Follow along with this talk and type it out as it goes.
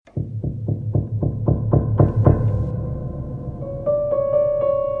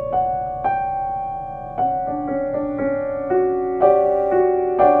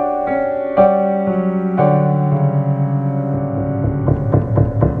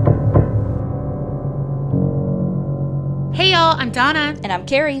y'all. I'm Donna. And I'm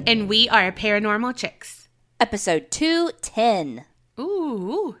Carrie. And we are Paranormal Chicks. Episode 210.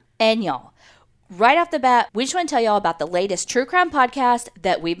 Ooh. And y'all, right off the bat, we just want to tell y'all about the latest true crime podcast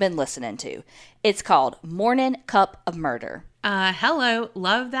that we've been listening to. It's called Morning Cup of Murder. Hello.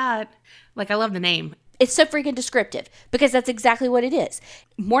 Love that. I love the name. It's so freaking descriptive because that's exactly what it is.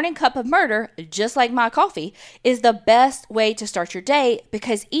 Morning Cup of Murder, just like my coffee, is the best way to start your day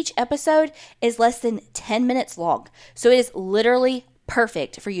because each episode is less than 10 minutes long. So it is literally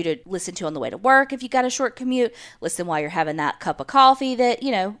perfect for you to listen to on the way to work if you got a short commute. Listen while you're having that cup of coffee that,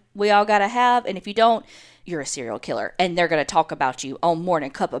 we all got to have. And if you don't, you're a serial killer and they're going to talk about you on Morning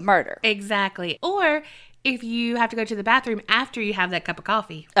Cup of Murder. Exactly. Or if you have to go to the bathroom after you have that cup of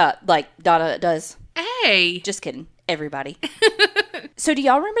coffee. Like Donna does. Hey. Just kidding. Everybody. So do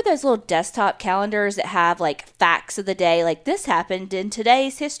y'all remember those little desktop calendars that have facts of the day? Like this happened in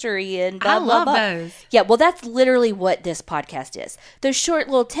today's history and blah, blah, blah. I love those. Yeah, well, that's literally what this podcast is. Those short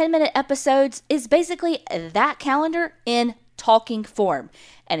little 10-minute episodes is basically that calendar in talking form.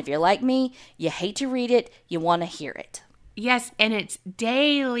 And if you're like me, you hate to read it, you want to hear it. Yes, and it's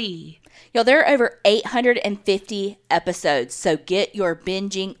daily. Y'all, there are over 850 episodes, so get your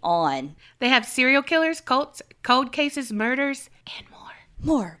binging on. They have serial killers, cults, cold cases, murders, and more.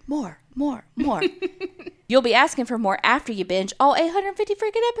 More. You'll be asking for more after you binge all 850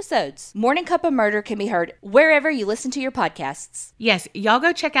 freaking episodes. Morning Cup of Murder can be heard wherever you listen to your podcasts. Yes, y'all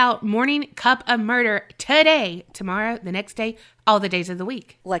go check out Morning Cup of Murder today, tomorrow, the next day, all the days of the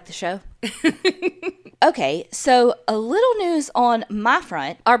week. Like the show? Okay, so a little news on my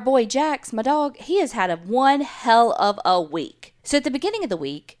front. Our boy Jax, my dog, he has had one hell of a week. So at the beginning of the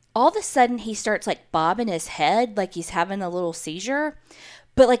week, all of a sudden he starts bobbing his head like he's having a little seizure.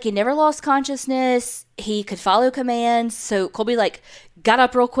 But he never lost consciousness. He could follow commands. So Colby got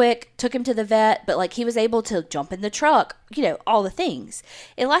up real quick, took him to the vet, but he was able to jump in the truck, all the things.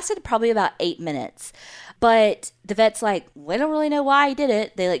 It lasted probably about 8 minutes. But the vet's we don't really know why he did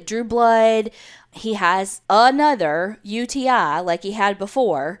it. They drew blood. He has another UTI like he had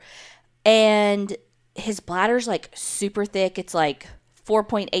before. And his bladder's super thick. It's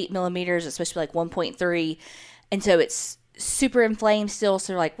 4.8 millimeters. It's supposed to be 1.3. And so it's super inflamed still.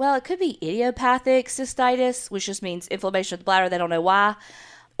 So they're well, it could be idiopathic cystitis, which just means inflammation of the bladder. They don't know why.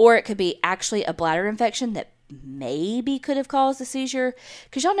 Or it could be actually a bladder infection that maybe could have caused the seizure.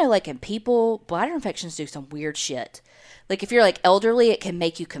 Because y'all know, in people, bladder infections do some weird shit. If you're elderly, it can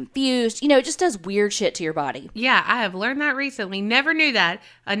make you confused. It just does weird shit to your body. Yeah, I have learned that recently. Never knew that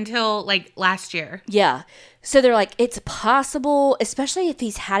until last year. Yeah. So they're it's possible, especially if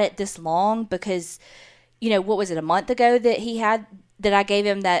he's had it this long because, what was it, a month ago that I gave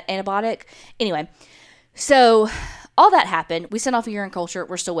him that antibiotic? Anyway, so all that happened. We sent off a urine culture.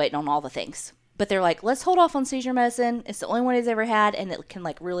 We're still waiting on all the things. But they're let's hold off on seizure medicine. It's the only one he's ever had, and it can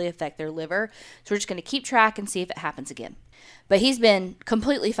really affect their liver. So we're just going to keep track and see if it happens again. But he's been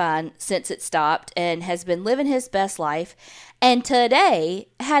completely fine since it stopped and has been living his best life. And today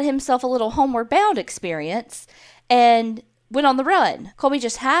had himself a little homeward bound experience and went on the run. Colby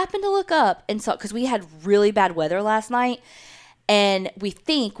just happened to look up and saw, because we had really bad weather last night. And we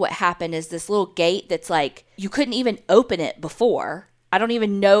think what happened is this little gate that's you couldn't even open it before. I don't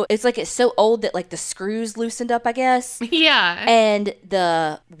even know. It's it's so old that the screws loosened up, I guess. Yeah. And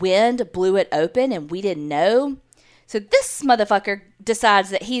the wind blew it open and we didn't know. So this motherfucker decides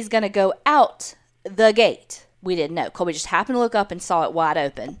that he's going to go out the gate. We didn't know. Colby just happened to look up and saw it wide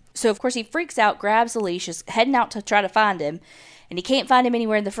open. So of course he freaks out, grabs the leash, is heading out to try to find him. And he can't find him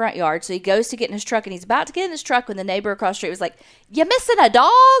anywhere in the front yard. So he goes to get in his truck and he's about to get in his truck when the neighbor across the street was "You missing a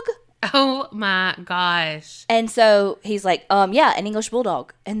dog?" Oh my gosh. And so he's yeah, an English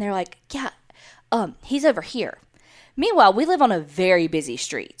bulldog. And they're yeah, he's over here. Meanwhile, we live on a very busy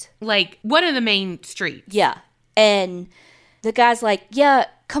street. One of the main streets. Yeah. And the guy's yeah,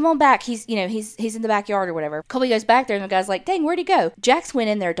 come on back. He's in the backyard or whatever. Colby goes back there and the guy's dang, where'd he go? Jax went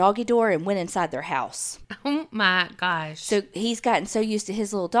in their doggy door and went inside their house. Oh my gosh. So he's gotten so used to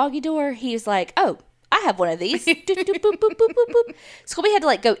his little doggy door. He's oh, I have one of these. Doop, doop, boop, boop, boop, boop, boop. So Colby had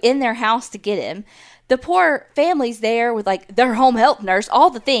to go in their house to get him. The poor family's there with their home health nurse, all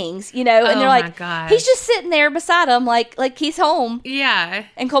the things, and they're my gosh. He's just sitting there beside him like he's home. Yeah.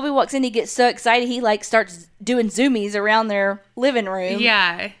 And Colby walks in, he gets so excited, he starts doing zoomies around their living room.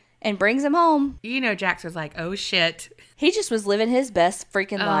 Yeah. And brings him home. Jax was oh shit. He just was living his best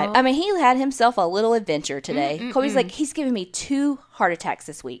freaking life. I mean, he had himself a little adventure today. Colby's he's giving me 2 heart attacks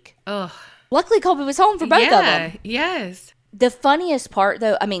this week. Ugh. Luckily, Colby was home for both of them. Yes. The funniest part,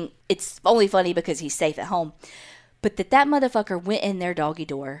 though, I mean, it's only funny because he's safe at home. but that motherfucker went in their doggy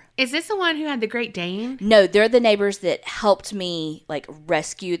door. Is this the one who had the Great Dane? No, they're the neighbors that helped me, like,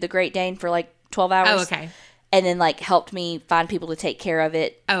 rescue the Great Dane for, like, 12 hours. Oh, okay. And then, like, helped me find people to take care of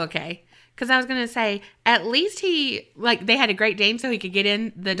it. Oh, okay. Because I was going to say, at least they had a Great Dane so he could get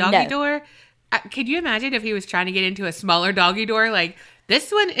in the doggy door. Could you imagine if he was trying to get into a smaller doggy door? Like,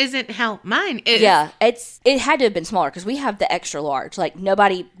 this one isn't how mine is. Yeah, it had to have been smaller because we have the extra large. Like,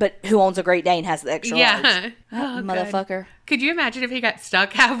 nobody but who owns a Great Dane has the extra large. Oh, motherfucker. Could you imagine if he got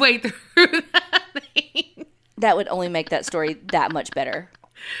stuck halfway through that thing? That would only make that story that much better.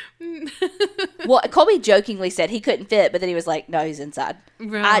 Well, Colby jokingly said he couldn't fit, but then he was like, no, he's inside.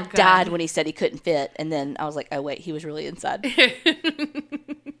 Oh, I died when he said he couldn't fit. And then I was like, oh, wait, he was really inside.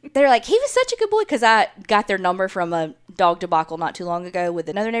 They're like, he was such a good boy, because I got their number from a dog debacle not too long ago with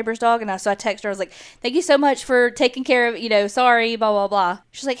another neighbor's dog. And so I texted her. I was like, thank you so much for taking care of, sorry, blah, blah, blah.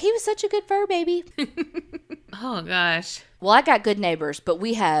 She's like, he was such a good fur baby. Oh, gosh. Well, I got good neighbors, but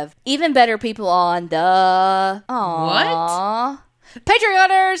we have even better people on the... Aww. What?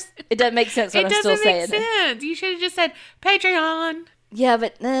 Patreoners! It doesn't make sense what I'm still saying. It doesn't make sense. You should have just said Patreon. Yeah,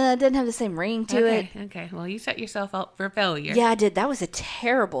 but it didn't have the same ring to it. Okay. Well, you set yourself up for failure. Yeah, I did. That was a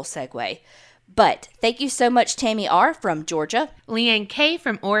terrible segue. But thank you so much, Tammy R. from Georgia. Leanne K.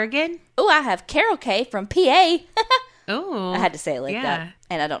 from Oregon. Oh, I have Carol K. from PA. Oh. I had to say it like that.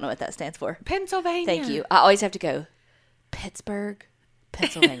 And I don't know what that stands for. Pennsylvania. Thank you. I always have to go, Pittsburgh,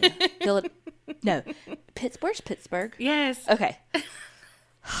 Pennsylvania. No. Where's Pittsburgh? Yes. Okay.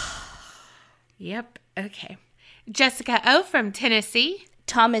 Yep. Okay. Jessica O. from Tennessee.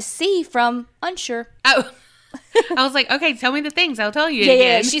 Thomas C. from Unsure. Oh. I was like, okay, tell me the things. I'll tell you again.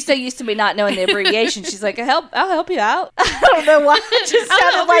 Yeah, she's so used to me not knowing the abbreviation. She's like, I'll help you out. I don't know why.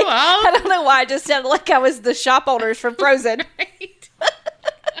 I don't know why I just sounded like I was the shop owners from Frozen. Right.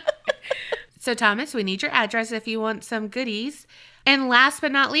 So, Thomas, we need your address if you want some goodies. And last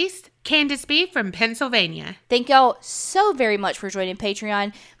but not least, Candace B. from Pennsylvania. Thank y'all so very much for joining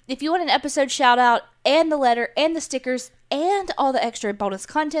Patreon. If you want an episode shout out and the letter and the stickers and all the extra bonus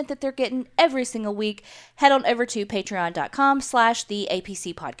content that they're getting every single week, head on over to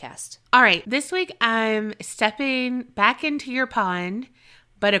patreon.com/theapc podcast. All right. This week, I'm stepping back into your pond,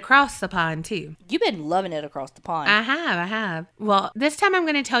 but across the pond, too. You've been loving it across the pond. I have. Well, this time I'm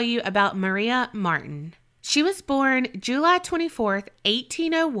going to tell you about Maria Martin. She was born July 24th,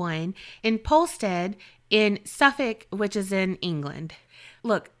 1801 in Polstead in Suffolk, which is in England.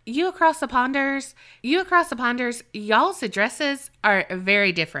 Look, you across the ponders, y'all's addresses are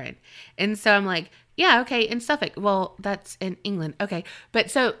very different. And so I'm like, yeah, okay, in Suffolk. Well, that's in England. Okay. But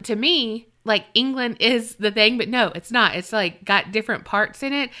so to me, like England is the thing, but no, it's not. It's like got different parts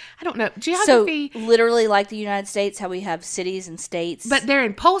in it. I don't know. Geography. So literally like the United States, how we have cities and states. But they're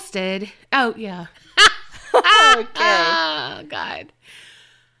in Polstead. Oh, yeah. Okay. Oh, God.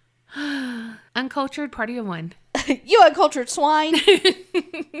 Uncultured party of one. You uncultured swine. I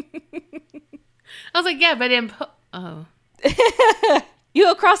was like, yeah, but oh. You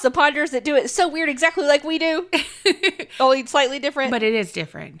across the ponders that do it so weird exactly like we do. Only slightly different. But it is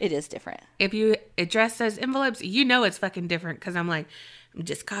different. It is different. If you address those envelopes, you know it's fucking different because I'm like, I'm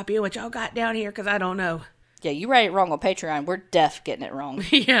just copying what y'all got down here because I don't know. Yeah, you write it wrong on Patreon. We're deaf getting it wrong.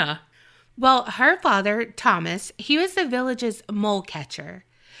 Yeah. Well, her father, Thomas, he was the village's mole catcher,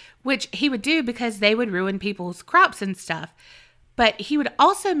 which he would do because they would ruin people's crops and stuff. But he would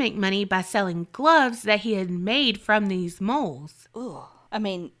also make money by selling gloves that he had made from these moles. Ooh. I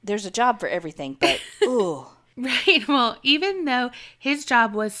mean, there's a job for everything, but ooh. Right. Well, even though his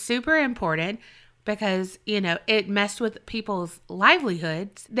job was super important because, it messed with people's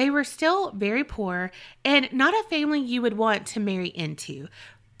livelihoods, they were still very poor and not a family you would want to marry into,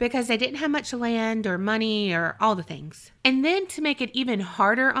 because they didn't have much land or money or all the things. And then to make it even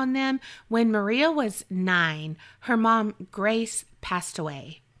harder on them, when Maria was 9, her mom, Grace, passed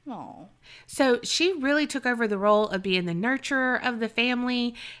away. Oh. So she really took over the role of being the nurturer of the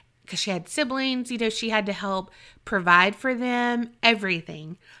family because she had siblings. She had to help provide for them,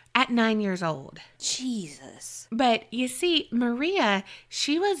 everything, at 9 years old. Jesus. But you see, Maria,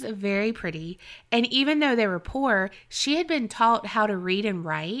 she was very pretty. And even though they were poor, she had been taught how to read and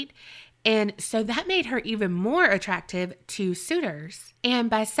write. And so that made her even more attractive to suitors.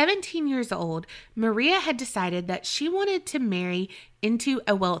 And by 17 years old, Maria had decided that she wanted to marry into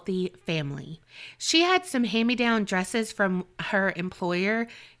a wealthy family. She had some hand-me-down dresses from her employer.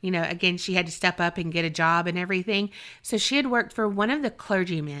 Again, she had to step up and get a job and everything. So she had worked for one of the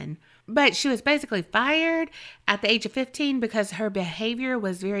clergymen. But she was basically fired at the age of 15 because her behavior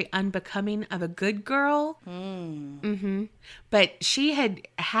was very unbecoming of a good girl. But she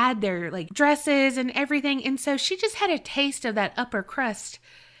had their dresses and everything. And so she just had a taste of that upper crust.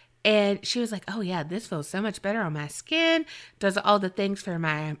 And she was like, oh yeah, this feels so much better on my skin. Does all the things for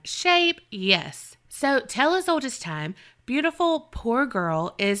my shape. Yes. So tale as old as time, beautiful poor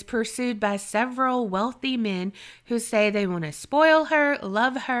girl is pursued by several wealthy men who say they want to spoil her,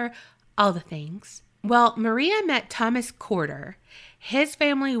 love her, all the things. Well, Maria met Thomas Corder. His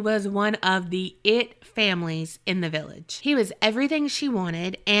family was one of the it families in the village. He was everything she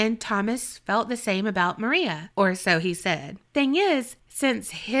wanted, and Thomas felt the same about Maria, or so he said. Thing is,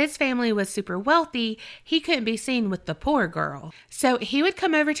 since his family was super wealthy, he couldn't be seen with the poor girl. So he would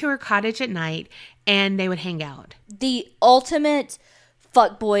come over to her cottage at night, and they would hang out. The ultimate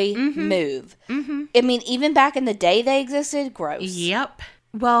fuckboy move. I mean, even back in the day they existed, gross. Yep.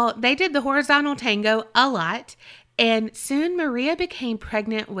 Well, they did the horizontal tango a lot, and soon Maria became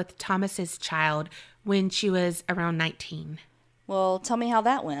pregnant with Thomas's child when she was around 19. Well, tell me how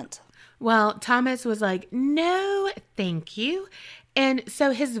that went. Well, Thomas was like, no, thank you. And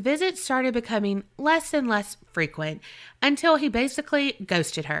so his visits started becoming less and less frequent until he basically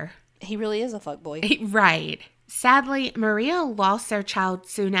ghosted her. He really is a fuckboy. Right. Sadly, Maria lost their child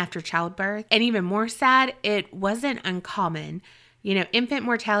soon after childbirth. And even more sad, it wasn't uncommon. Infant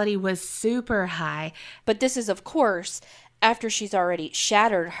mortality was super high. But this is, of course, after she's already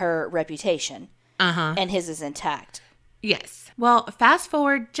shattered her reputation. And his is intact. Yes. Well, fast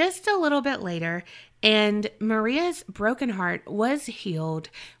forward just a little bit later, and Maria's broken heart was healed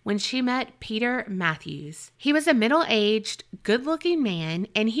when she met Peter Matthews. He was a middle-aged, good-looking man,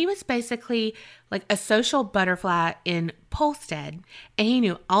 and he was basically like a social butterfly in Polstead. And he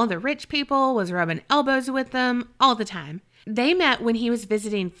knew all the rich people, was rubbing elbows with them all the time. They met when he was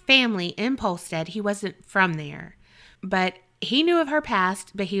visiting family in Polstead. He wasn't from there, but he knew of her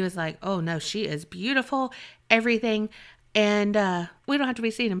past, but he was like, oh no, she is beautiful, everything. And we don't have to be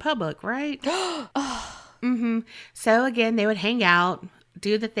seen in public, right? So again, they would hang out,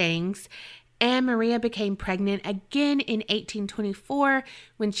 do the things. And Maria became pregnant again in 1824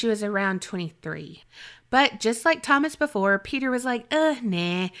 when she was around 23. But just like Thomas before, Peter was like,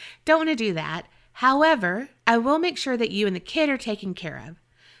 nah, don't want to do that. However, I will make sure that you and the kid are taken care of.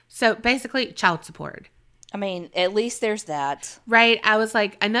 So basically, child support. I mean, at least there's that. Right. I was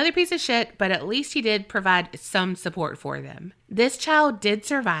like, another piece of shit, but at least he did provide some support for them. This child did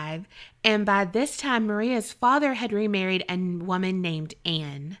survive. And by this time, Maria's father had remarried a woman named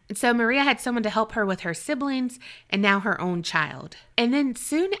Anne. And so Maria had someone to help her with her siblings and now her own child. And then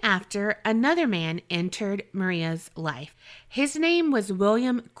soon after, another man entered Maria's life. His name was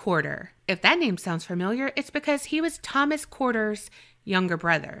William Corder. If that name sounds familiar, it's because he was Thomas Corder's younger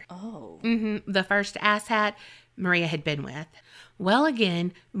brother. Oh. The first asshat Maria had been with. Well,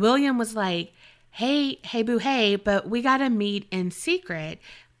 again, William was like, hey, boo, hey, but we got to meet in secret.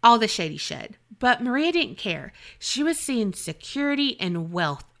 All the shady shit. But Maria didn't care. She was seeing security and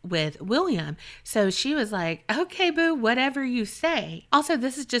wealth with William. So she was like, okay, boo, whatever you say. Also,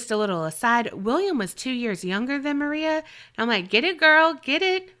 this is just a little aside. William was 2 years younger than Maria. I'm like, get it, girl, get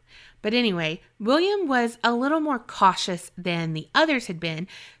it. But anyway, William was a little more cautious than the others had been,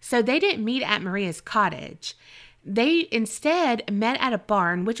 so they didn't meet at Maria's cottage. They instead met at a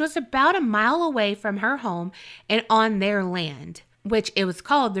barn, which was about a mile away from her home and on their land, which it was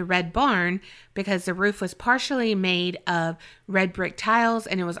called the Red Barn because the roof was partially made of red brick tiles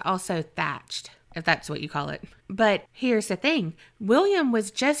and it was also thatched, if that's what you call it. But here's the thing. William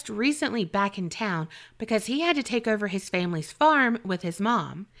was just recently back in town because he had to take over his family's farm with his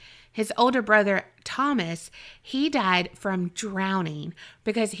mom. His older brother, Thomas, he died from drowning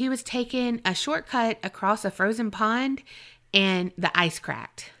because he was taking a shortcut across a frozen pond and the ice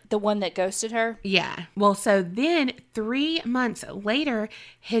cracked. The one that ghosted her? Yeah. Well, so then 3 months later,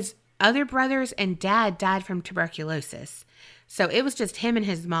 his other brothers and dad died from tuberculosis. So it was just him and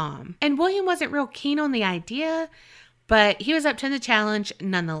his mom. And William wasn't real keen on the idea, but he was up to the challenge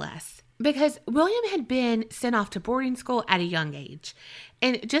nonetheless. Because William had been sent off to boarding school at a young age.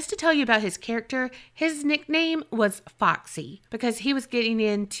 And just to tell you about his character, his nickname was Foxy because he was getting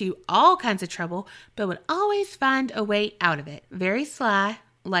into all kinds of trouble, but would always find a way out of it. Very sly,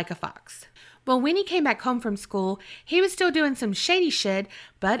 like a fox. Well, when he came back home from school, he was still doing some shady shit,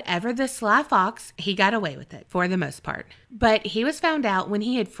 but ever the sly fox, he got away with it for the most part. But he was found out when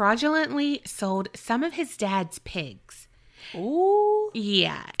he had fraudulently sold some of his dad's pigs. Ooh.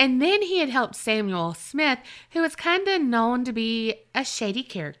 Yeah. And then he had helped Samuel Smith, who was kind of known to be a shady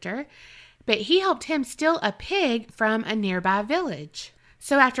character, but he helped him steal a pig from a nearby village.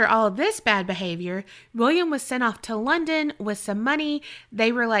 So after all of this bad behavior, William was sent off to London with some money.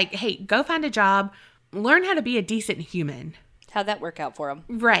 They were like, hey, go find a job, learn how to be a decent human. How'd that work out for him?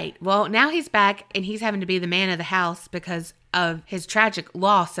 Right. Well, now he's back and he's having to be the man of the house because of his tragic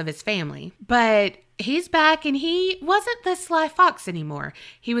loss of his family. But he's back and he wasn't the sly fox anymore.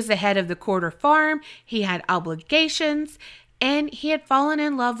 He was the head of the quarter farm. He had obligations and he had fallen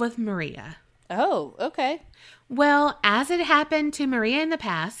in love with Maria. Oh, okay. Well, as it happened to Maria in the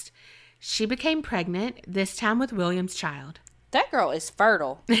past, she became pregnant, this time with William's child. That girl is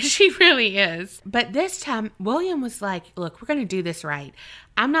fertile. She really is. But this time, William was like, look, we're going to do this right.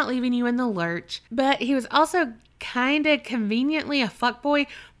 I'm not leaving you in the lurch. But he was also kind of conveniently a fuckboy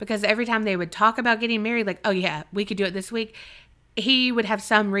because every time they would talk about getting married, like, oh yeah, we could do it this week, he would have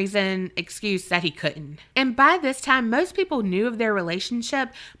some excuse that he couldn't. And by this time, most people knew of their relationship,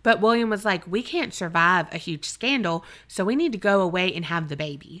 but William was like, we can't survive a huge scandal, so we need to go away and have the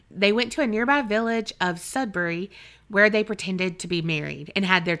baby. They went to a nearby village of Sudbury where they pretended to be married and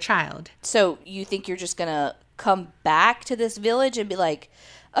had their child. So you think you're just going to come back to this village and be like,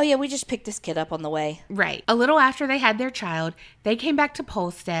 oh yeah, we just picked this kid up on the way? Right. A little after they had their child, they came back to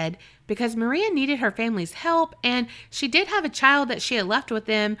Polstead because Maria needed her family's help, and she did have a child that she had left with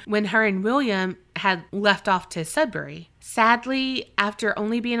them when her and William had left off to Sudbury. Sadly, after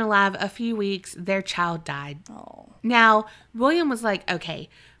only being alive a few weeks, their child died. Oh. Now, William was like, okay,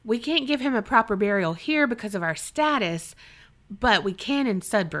 we can't give him a proper burial here because of our status, but we can in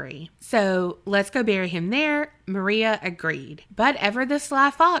Sudbury. So let's go bury him there. Maria agreed. But ever the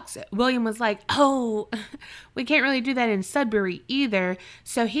sly fox, William was like, oh, we can't really do that in Sudbury either.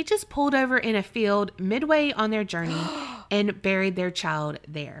 So he just pulled over in a field midway on their journey and buried their child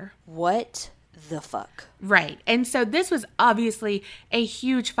there. What the fuck? Right. And so this was obviously a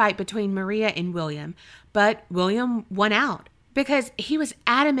huge fight between Maria and William. But William won out, because he was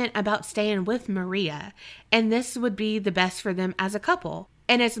adamant about staying with Maria, and this would be the best for them as a couple.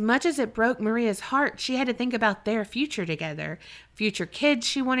 And as much as it broke Maria's heart, she had to think about their future together, future kids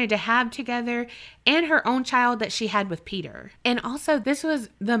she wanted to have together, and her own child that she had with Peter. And also, this was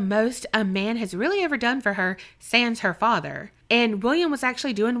the most a man has really ever done for her, sans her father. And William was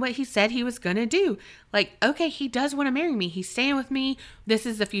actually doing what he said he was going to do. Like, okay, he does want to marry me. He's staying with me. This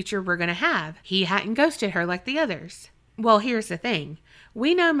is the future we're going to have. He hadn't ghosted her like the others. Well, here's the thing.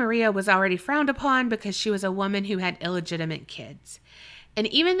 We know Maria was already frowned upon because she was a woman who had illegitimate kids. And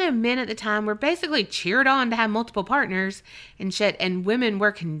even though men at the time were basically cheered on to have multiple partners and shit, and women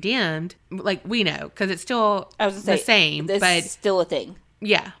were condemned, like we know, because it's still the same. But it's still a thing.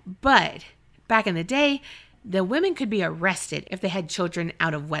 Yeah. But back in the day, the women could be arrested if they had children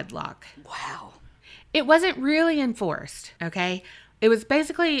out of wedlock. Wow. It wasn't really enforced, okay? It was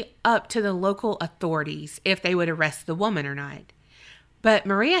basically up to the local authorities if they would arrest the woman or not. But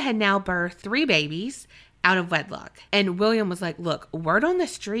Maria had now birthed 3 babies out of wedlock. And William was like, look, word on the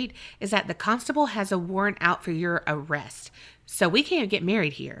street is that the constable has a warrant out for your arrest. So we can't get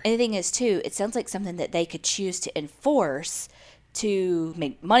married here. And the thing is, too, it sounds like something that they could choose to enforce to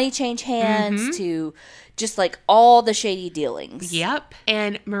make money change hands, to just like all the shady dealings. Yep.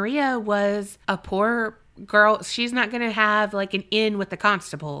 And Maria was a poor girl. She's not going to have like an in with the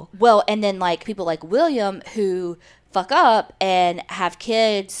constable. Well, and then like people like William who fuck up and have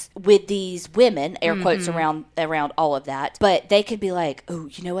kids with these women, air quotes around all of that. But they could be like, oh,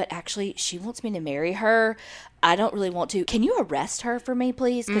 you know what? Actually, she wants me to marry her. I don't really want to. Can you arrest her for me,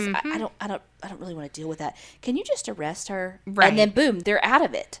 please? Because I don't really want to deal with that. Can you just arrest her? Right. And then boom, they're out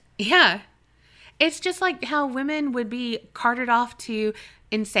of it. Yeah. It's just like how women would be carted off to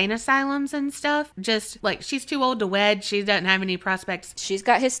insane asylums and stuff. Just like, she's too old to wed. She doesn't have any prospects. She's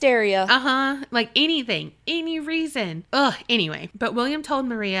got hysteria. Like anything, any reason. Anyway. But William told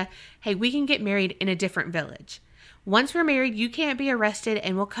Maria, hey, we can get married in a different village. Once we're married, you can't be arrested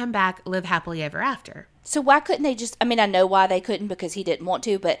and we'll come back, live happily ever after. So why couldn't they just, I mean, I know why they couldn't because he didn't want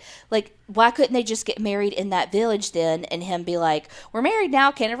to, but like, why couldn't they just get married in that village then and him be like, we're married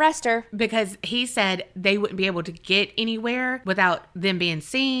now, can't arrest her? Because he said they wouldn't be able to get anywhere without them being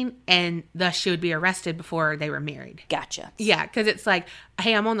seen, and thus she would be arrested before they were married. Gotcha. Yeah, because it's like,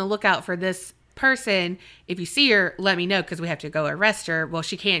 hey, I'm on the lookout for this person. If you see her, let me know because we have to go arrest her. Well,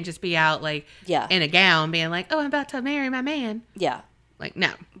 she can't just be out like in a gown being like, oh, I'm about to marry my man. Yeah. Like,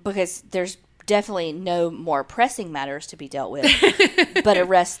 no. Because there's definitely no more pressing matters to be dealt with, but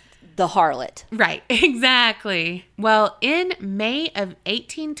arrest the harlot. Right, exactly. Well, in May of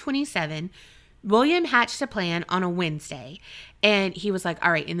 1827, William hatched a plan on a Wednesday. And he was like,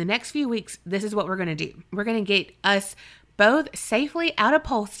 all right, in the next few weeks, this is what we're going to do. We're going to get us both safely out of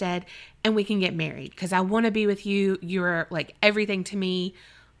Polstead and we can get married because I want to be with you. You're like everything to me,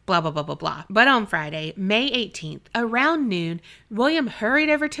 blah, blah, blah, blah, blah. But on Friday, May 18th, around noon, William hurried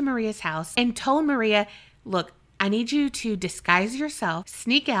over to Maria's house and told Maria, look, I need you to disguise yourself,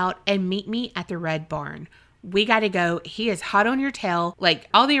 sneak out, and meet me at the Red Barn. We got to go. He is hot on your tail. Like,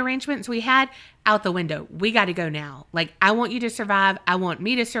 all the arrangements we had, out the window. We got to go now. Like, I want you to survive. I want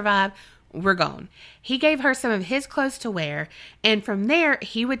me to survive. We're gone. He gave her some of his clothes to wear, and from there,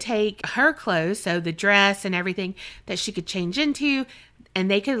 he would take her clothes, so the dress and everything that she could change into, and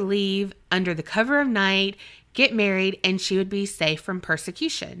they could leave under the cover of night, get married, and she would be safe from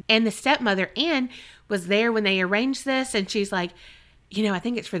persecution. And the stepmother, Anne, was there when they arranged this, and she's like, I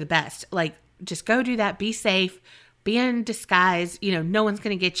think it's for the best. Like, just go do that. Be safe. Be in disguise. No one's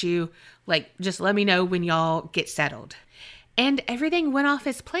going to get you. Like, just let me know when y'all get settled. And everything went off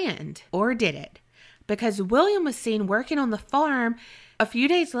as planned. Or did it? Because William was seen working on the farm a few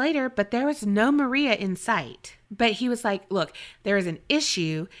days later, but there was no Maria in sight. But he was like, look, there is an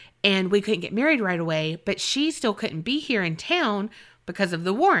issue and we couldn't get married right away, but she still couldn't be here in town because of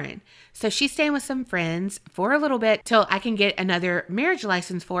the warrant. So she's staying with some friends for a little bit till I can get another marriage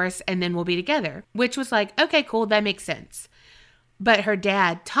license for us and then we'll be together. Which was like, okay, cool, that makes sense. But her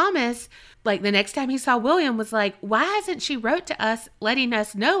dad, Thomas, like the next time he saw William was like, why hasn't she wrote to us letting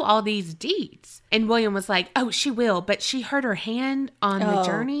us know all these deeds? And William was like, oh, she will, but she hurt her hand on the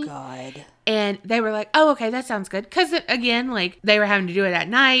journey. Oh, God. And they were like, oh, okay, that sounds good. Because again, like they were having to do it at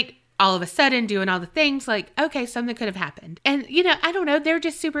night, all of a sudden doing all the things like, okay, something could have happened. And, I don't know. They're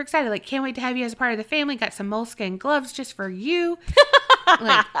just super excited. Like, can't wait to have you as a part of the family. Got some moleskin gloves just for you.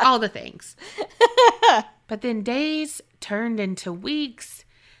 Like, all the things. But then days turned into weeks.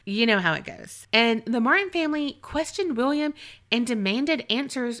 You know how it goes. And the Martin family questioned William and demanded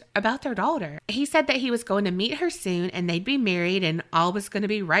answers about their daughter. He said that he was going to meet her soon and they'd be married and all was going to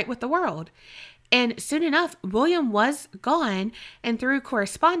be right with the world. And soon enough, William was gone, and through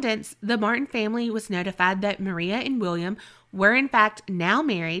correspondence, the Martin family was notified that Maria and William were in fact now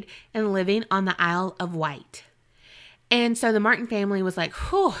married and living on the Isle of Wight. And so the Martin family was like,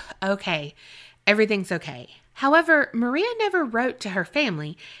 whew, okay, everything's okay. However, Maria never wrote to her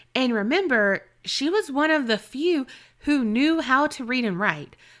family, and remember, she was one of the few who knew how to read and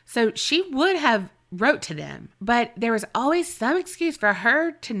write, so she would have wrote to them, but there was always some excuse for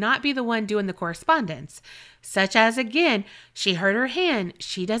her to not be the one doing the correspondence, such as, again, she hurt her hand,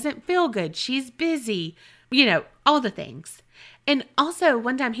 she doesn't feel good, she's busy, all the things. And also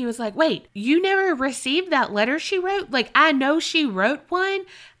one time he was like, wait, you never received that letter she wrote? Like, I know she wrote one.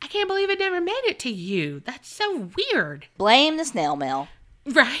 I can't believe it never made it to you. That's so weird. Blame the snail mail.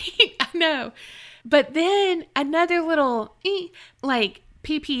 Right? I know. But then another little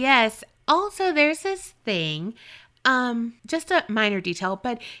PPS. Also, there's this thing, just a minor detail,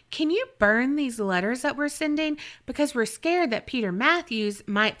 but can you burn these letters that we're sending? Because we're scared that Peter Matthews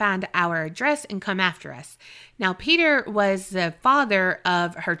might find our address and come after us. Now, Peter was the father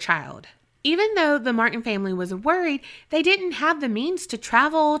of her child. Even though the Martin family was worried, they didn't have the means to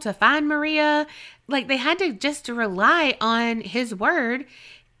travel to find Maria. Like, they had to just rely on his word.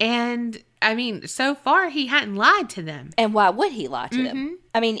 And so far he hadn't lied to them. And why would he lie to them?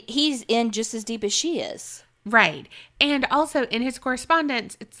 He's in just as deep as she is. Right. And also in his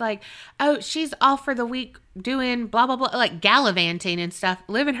correspondence, it's like, oh, she's off for the week doing blah, blah, blah, like gallivanting and stuff,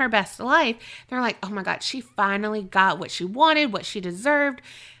 living her best life. They're like, oh my God, she finally got what she wanted, what she deserved.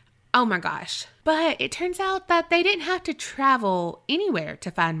 Oh my gosh. But it turns out that they didn't have to travel anywhere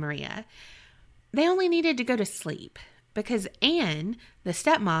to find Maria. They only needed to go to sleep. Because Anne, the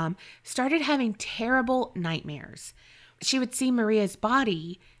stepmom, started having terrible nightmares. She would see Maria's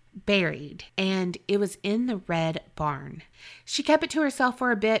body buried, and it was in the Red Barn. She kept it to herself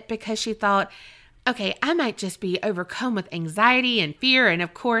for a bit because she thought, okay, I might just be overcome with anxiety and fear, and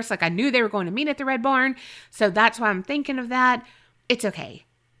of course, I knew they were going to meet at the Red Barn, so that's why I'm thinking of that. It's okay.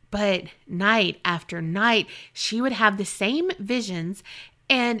 But night after night, she would have the same visions,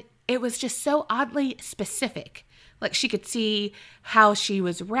 and it was just so oddly specific. Like, she could see how she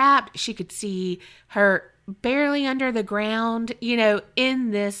was wrapped. She could see her barely under the ground, in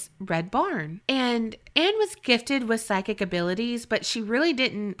this Red Barn. And Anne was gifted with psychic abilities, but she really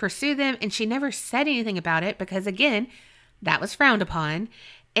didn't pursue them. And she never said anything about it because, again, that was frowned upon.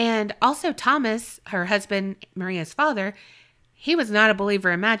 And also Thomas, her husband, Maria's father, he was not a believer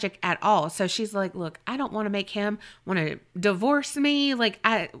in magic at all. So she's like, look, I don't want to make him want to divorce me.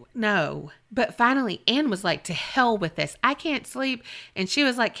 No. But finally, Anne was like, to hell with this. I can't sleep. And she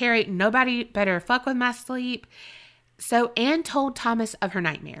was like, Carrie, nobody better fuck with my sleep. So Anne told Thomas of her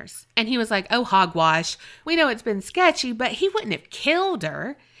nightmares. And he was like, oh, hogwash. We know it's been sketchy, but he wouldn't have killed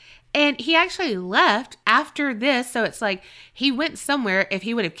her. And he actually left after this. So it's like he went somewhere. If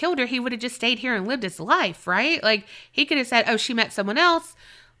he would have killed her, he would have just stayed here and lived his life, right? Like he could have said, oh, she met someone else,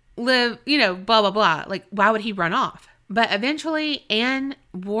 live, blah, blah, blah. Like, why would he run off? But eventually Anne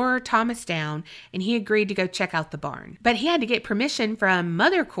wore Thomas down and he agreed to go check out the barn. But he had to get permission from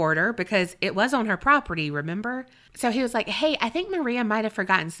Mother Quarter because it was on her property, remember? So he was like, hey, I think Maria might have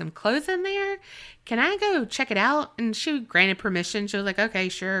forgotten some clothes in there. Can I go check it out? And she granted permission. She was like, okay,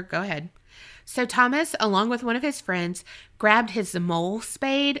 sure, go ahead. So Thomas, along with one of his friends, grabbed his mole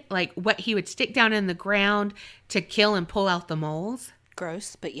spade, like what he would stick down in the ground to kill and pull out the moles.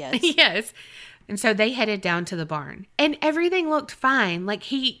 Gross, but yes. Yes. And so they headed down to the barn. And everything looked fine. Like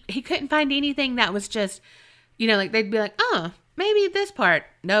he couldn't find anything that was just, like they'd be like, oh, maybe this part.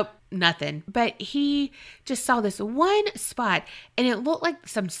 Nope, nothing. But he just saw this one spot and it looked like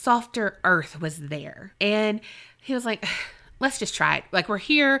some softer earth was there. And he was like, let's just try it. Like, we're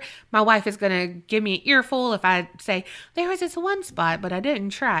here. My wife is going to give me an earful if I say, there was this one spot, but I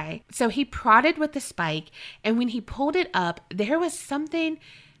didn't try. So he prodded with the spike. And when he pulled it up, there was something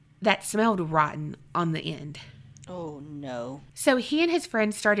that smelled rotten on the end. Oh, no. So he and his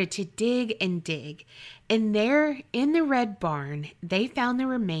friends started to dig and dig. And there in the red barn, they found the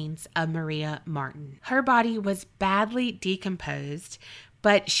remains of Maria Martin. Her body was badly decomposed,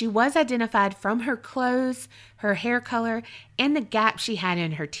 but she was identified from her clothes, her hair color, and the gap she had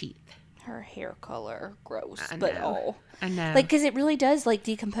in her teeth. Her hair color, gross, I but know. I know. Like, because it really does,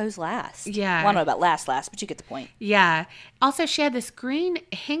 decompose last. Yeah. Well, I don't know about last, but you get the point. Yeah. Also, she had this green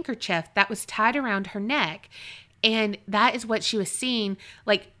handkerchief that was tied around her neck. And that is what she was seeing.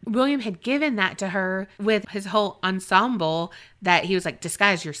 Like, William had given that to her with his whole ensemble that he was like,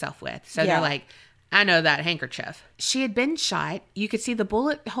 disguise yourself with. So they're like, I know that handkerchief. She had been shot. You could see the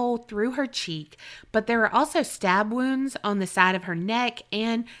bullet hole through her cheek, but there were also stab wounds on the side of her neck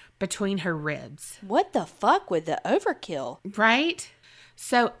and between her ribs. What the fuck with the overkill? Right?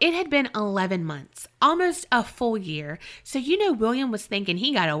 So it had been 11 months, almost a full year. So William was thinking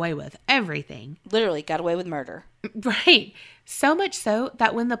he got away with everything. Literally got away with murder. Right. So much so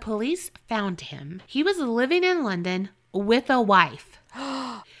that when the police found him, he was living in London with a wife.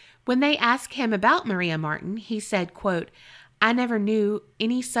 When they asked him about Maria Martin, he said, quote, I never knew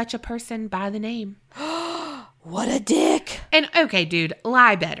any such a person by the name. What a dick. And okay, dude,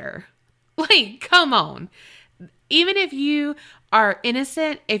 lie better. Like, come on. Even if you are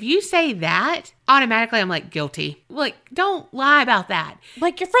innocent, if you say that, automatically I'm like, guilty. Like, don't lie about that.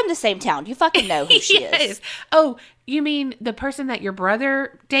 Like, you're from the same town. You fucking know who she is. Oh, you mean the person that your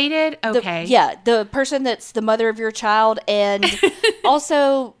brother dated? Okay. The person that's the mother of your child and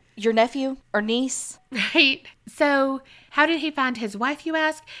also your nephew or niece. Right. So how did he find his wife, you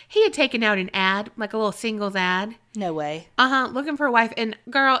ask? He had taken out an ad, like a little singles ad. No way. Looking for a wife. And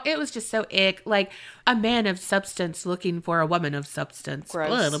girl, it was just so ick. Like a man of substance looking for a woman of substance. Gross.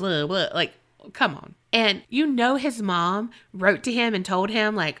 Blah, blah, blah, blah. Like, come on. And his mom wrote to him and told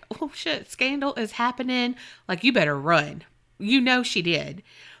him like, oh shit, scandal is happening. Like, you better run. She did.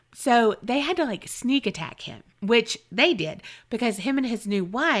 So they had to sneak attack him, which they did because him and his new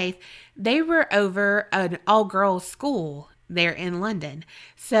wife, they were over an all-girls school there in London.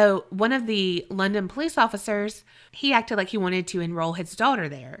 So one of the London police officers, he acted like he wanted to enroll his daughter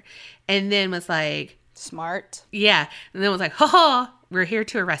there and then was like... Smart. Yeah. And then was like, ha, we're here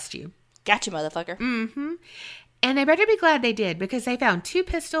to arrest you. Gotcha, motherfucker. Mm-hmm. And they better be glad they did because they found 2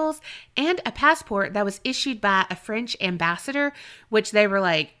 pistols and a passport that was issued by a French ambassador, which they were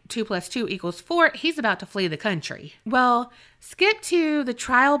like, 2 + 2 = 4. He's about to flee the country. Well, skip to the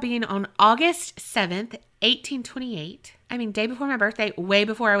trial being on August 7th, 1828. I mean, day before my birthday, way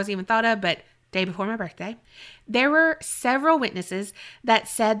before I was even thought of, but day before my birthday. There were several witnesses that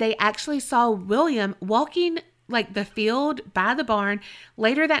said they actually saw William walking the field by the barn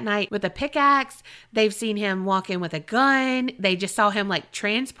later that night with a pickaxe. They've seen him walk in with a gun. They just saw him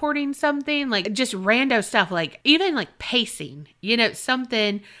transporting something, just rando stuff, even pacing.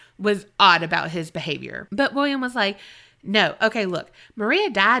 Something was odd about his behavior. But William was like, no, okay, look, Maria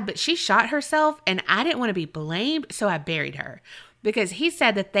died, but she shot herself and I didn't want to be blamed, so I buried her. Because he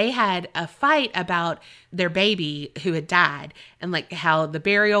said that they had a fight about their baby who had died and how the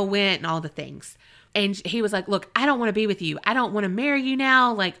burial went and all the things. And he was like, look, I don't want to be with you. I don't want to marry you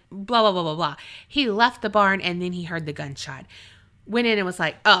now. Like, blah, blah, blah, blah, blah. He left the barn and then he heard the gunshot. Went in and was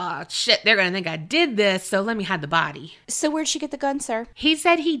like, oh, shit, they're going to think I did this, so let me hide the body. So where'd she get the gun, sir? He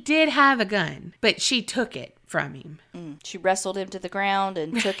said he did have a gun, but she took it from him. She wrestled him to the ground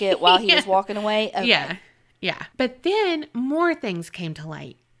and took it while he was walking away? Okay. Yeah. But then more things came to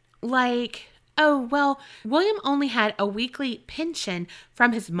light. Like, oh, well, William only had a weekly pension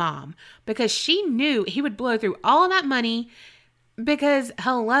from his mom because she knew he would blow through all that money because,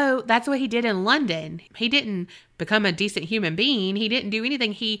 hello, that's what he did in London. He didn't become a decent human being. He didn't do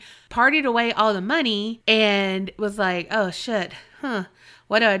anything. He partied away all the money and was like, oh, shit,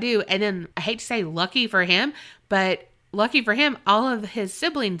 what do I do? And then, I hate to say lucky for him, but lucky for him, all of his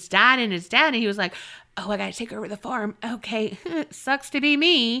siblings died and his dad, and he was like, oh, I got to take over the farm. Okay, sucks to be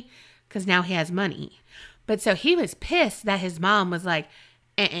me. Because now he has money. But so he was pissed that his mom was like,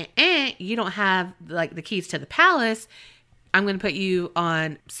 you don't have like the keys to the palace. I'm going to put you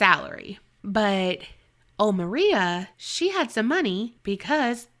on salary. But Maria, she had some money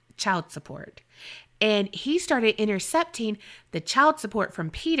because child support. And he started intercepting the child support from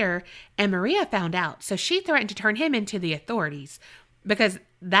Peter, and Maria found out. So she threatened to turn him into the authorities because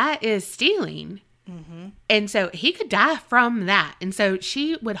that is stealing. Mm-hmm. And so he could die from that. And so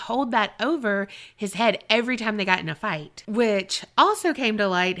she would hold that over his head every time they got in a fight, which also came to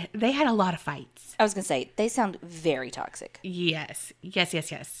light. They had a lot of fights. I was going to say, they sound very toxic. Yes.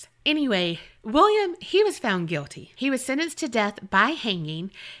 Anyway, William, he was found guilty. He was sentenced to death by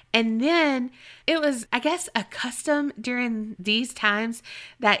hanging. And then it was, I guess, a custom during these times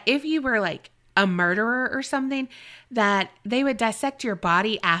that if you were like a murderer or something, that they would dissect your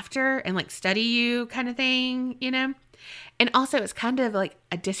body after and like study you kind of thing, you know? And also it's kind of like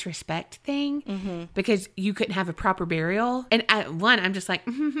a disrespect thing because you couldn't have a proper burial. And at one, I'm just like,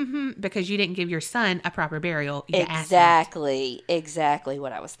 because you didn't give your son a proper burial. Exactly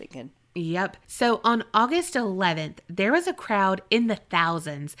what I was thinking. Yep. So on August 11th, there was a crowd in the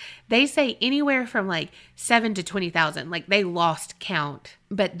thousands. They say anywhere from like 7 to 20,000. Like they lost count.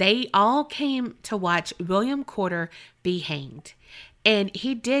 But they all came to watch William Corder be hanged. And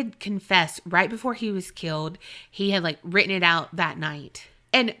he did confess right before he was killed. He had like written it out that night.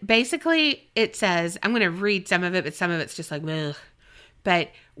 And basically it says, I'm going to read some of it, but some of it's just like, ugh. But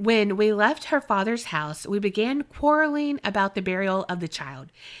when we left her father's house, we began quarreling about the burial of the child.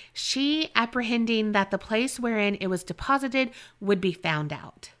 She apprehending that the place wherein it was deposited would be found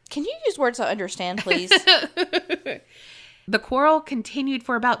out. Can you use words I understand, please? The quarrel continued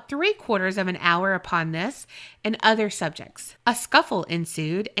for about 3/4 of an hour upon this and other subjects. A scuffle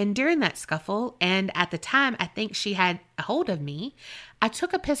ensued, and during that scuffle, and at the time I think she had a hold of me, I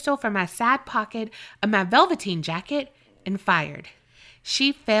took a pistol from my side pocket of my velveteen jacket and fired.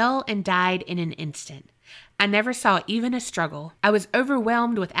 She fell and died in an instant. I never saw even a struggle. I was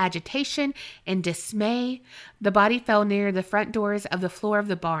overwhelmed with agitation and dismay. The body fell near the front doors of the floor of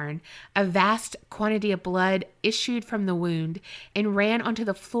the barn. A vast quantity of blood issued from the wound and ran onto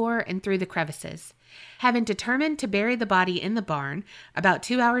the floor and through the crevices. Having determined to bury the body in the barn, about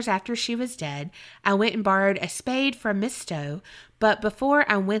 2 hours after she was dead, I went and borrowed a spade from Miss Stowe, but before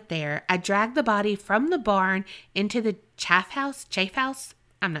I went there, I dragged the body from the barn into the chaff house,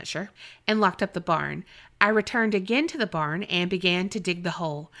 I'm not sure, and locked up the barn. I returned again to the barn and began to dig the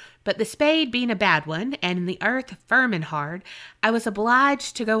hole, but the spade being a bad one, and the earth firm and hard, I was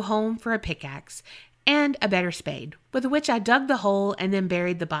obliged to go home for a pickaxe and a better spade, with which I dug the hole and then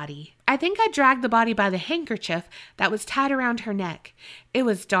buried the body. I think I dragged the body by the handkerchief that was tied around her neck. It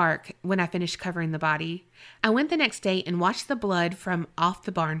was dark when I finished covering the body. I went the next day and washed the blood from off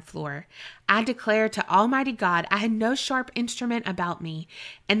the barn floor. I declare to Almighty God I had no sharp instrument about me,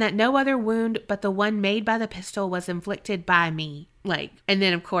 and that no other wound but the one made by the pistol was inflicted by me. And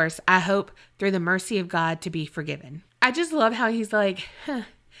then of course, I hope through the mercy of God to be forgiven. I just love how he's like,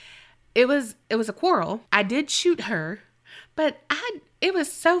 It was a quarrel. I did shoot her, but it was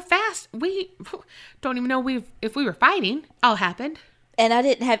so fast. We don't even know if we were fighting. All happened. And I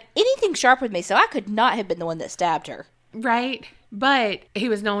didn't have anything sharp with me, so I could not have been the one that stabbed her. Right. But he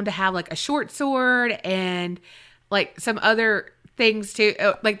was known to have like a short sword and like some other things too.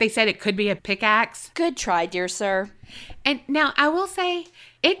 Like they said it could be a pickaxe. Good try, dear sir. And now I will say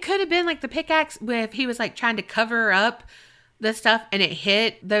it could have been like the pickaxe if he was like trying to cover up the stuff and it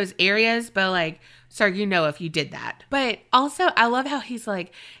hit those areas, but like, sir, you know if you did that. But also, I love how he's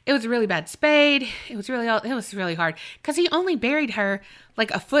like, it was a really bad spade. It was really hard because he only buried her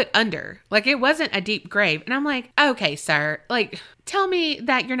like a foot under. Like it wasn't a deep grave. And I'm like, okay, sir, like tell me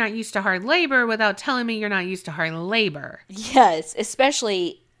that you're not used to hard labor without telling me you're not used to hard labor. Yes,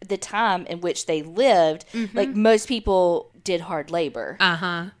 especially the time in which they lived, like most people did hard labor.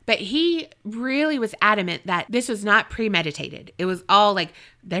 But he really was adamant that this was not premeditated. It was all like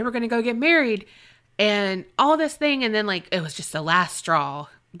they were going to go get married and all this thing. And then like it was just the last straw,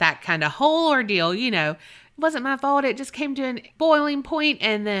 that kind of whole ordeal, you know. It wasn't my fault. It just came to a boiling point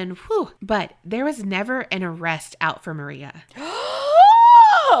and then whew. But there was never an arrest out for Maria.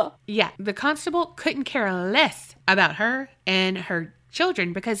 Yeah, the constable couldn't care less about her and her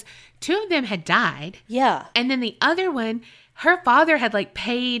children because 2 of them had died. Yeah. And then the other one, her father had like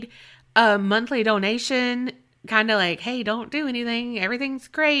paid a monthly donation, kind of like, hey, don't do anything. Everything's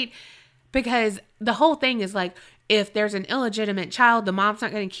great. Because the whole thing is like, if there's an illegitimate child, the mom's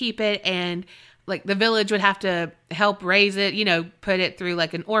not going to keep it. And like the village would have to help raise it, you know, put it through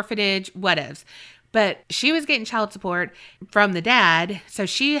like an orphanage, whatevs. But she was getting child support from the dad. So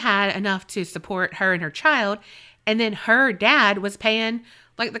she had enough to support her and her child. And then her dad was paying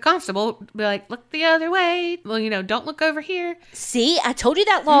like the constable, be like, look the other way. Well, you know, don't look over here. See, I told you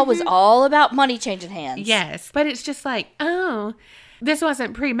that law was all about money changing hands. Yes. But it's just like, oh, this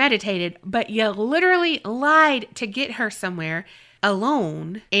wasn't premeditated, but you literally lied to get her somewhere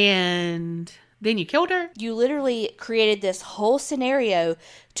alone and then you killed her. You literally created this whole scenario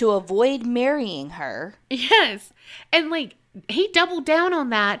to avoid marrying her. Yes. And like he doubled down on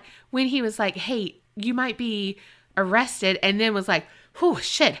that when he was like, hey, you might be arrested, and then was like, oh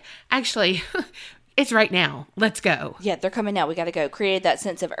shit, actually it's right now, let's go. Yeah, they're coming now, we gotta go. Created that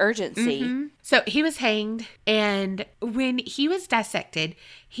sense of urgency. So he was hanged, and when he was dissected,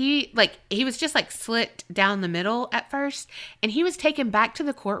 he was just like slit down the middle at first, and he was taken back to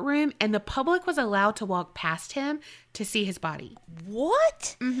the courtroom, and the public was allowed to walk past him to see his body.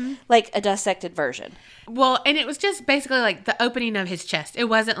 What? Like a dissected version. Well, and it was just basically like the opening of his chest. It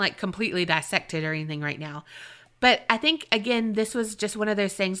wasn't like completely dissected or anything right now. But I think, again, this was just one of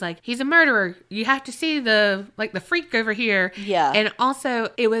those things like, he's a murderer. You have to see the freak over here. Yeah. And also,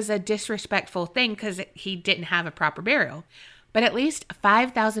 it was a disrespectful thing because he didn't have a proper burial. But at least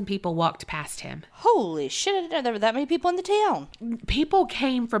 5,000 people walked past him. Holy shit, I didn't know there were that many people in the town. People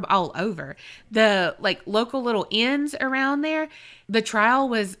came from all over. The, local little inns around there. The trial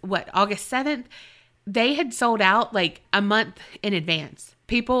was, August 7th? They had sold out, a month in advance.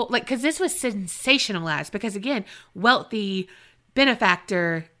 People, because this was sensationalized because, again, wealthy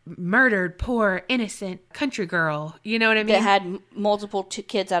benefactor murdered poor, innocent country girl. You know what I mean? That had multiple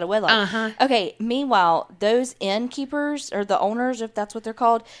kids out of wedlock. Okay, meanwhile, those innkeepers, or the owners, if that's what they're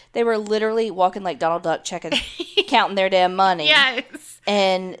called, they were literally walking like Donald Duck checking, counting their damn money. Yes.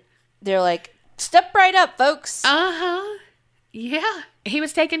 And they're like, step right up, folks. Yeah. He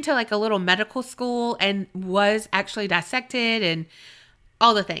was taken to a little medical school and was actually dissected and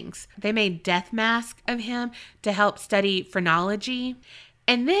all the things. They made death masks of him to help study phrenology.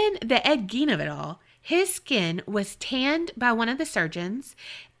 And then the Ed Gein of it all, his skin was tanned by one of the surgeons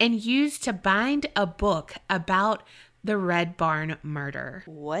and used to bind a book about the Red Barn murder.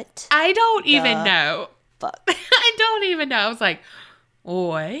 What? I don't even know. Fuck. I don't even know. I was like,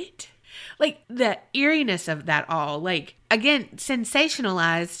 what? The eeriness of that all, again,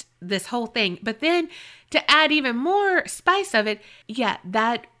 sensationalized this whole thing. But then to add even more spice of it, yeah,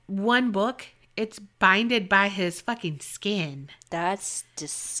 that one book, it's binded by his fucking skin. That's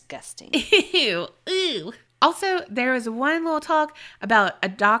disgusting. Ew. Ew. Also, there was one little talk about a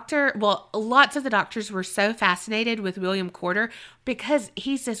doctor. Well, lots of the doctors were so fascinated with William Corder because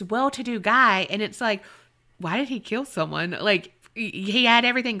he's this well-to-do guy. And it's like, why did he kill someone? He had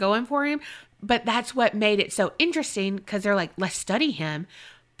everything going for him. But that's what made it so interesting because they're like, let's study him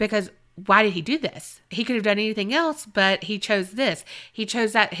because why did he do this? He could have done anything else, but he chose this. He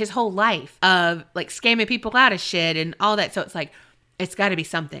chose that his whole life of scamming people out of shit and all that. So it's like, it's got to be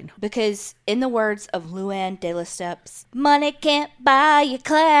something. Because in the words of Luann de Lesseps, money can't buy you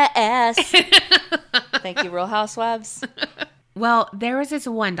class. Thank you, Real Housewives. Well, there was this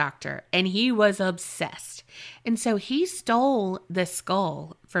one doctor and he was obsessed. And so he stole the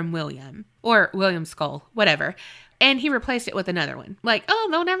skull from William, or William's skull, whatever. And he replaced it with another one.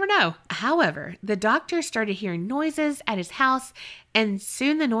 They'll never know. However, the doctor started hearing noises at his house, and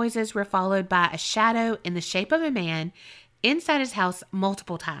soon the noises were followed by a shadow in the shape of a man inside his house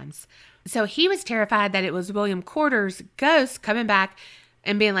multiple times. So he was terrified that it was William Corder's ghost coming back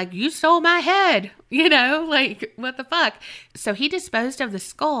and being like, you stole my head, what the fuck? So he disposed of the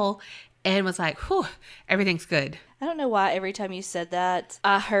skull and was like, whew, everything's good. I don't know why every time you said that,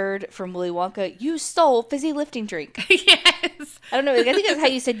 I heard from Willy Wonka, you stole fizzy lifting drink. Yes. I don't know. I think that's how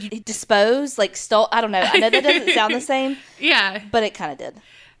you said you dispose, stole. I don't know. I know that doesn't sound the same. Yeah. But it kind of did.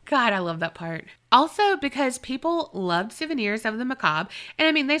 God, I love that part. Also, because people loved souvenirs of the macabre, and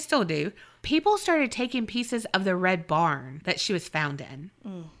I mean, they still do, people started taking pieces of the red barn that she was found in.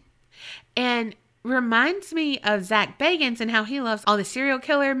 And reminds me of Zach Bagans and how he loves all the serial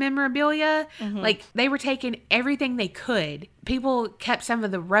killer memorabilia. Like, they were taking everything they could. People kept some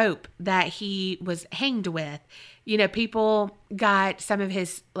of the rope that he was hanged with. You know, people got some of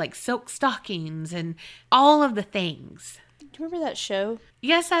his, like, silk stockings and all of the things. Do you remember that show?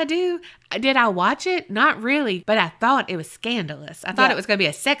 Yes, I do. Did I watch it? Not really, but I thought it was scandalous. I thought it was going to be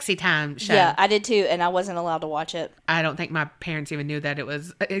a sexy time show. Yeah, I did too, and I wasn't allowed to watch it. I don't think my parents even knew that it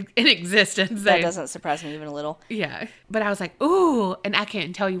was in existence. That doesn't surprise me even a little. Yeah. But I was like, ooh, and I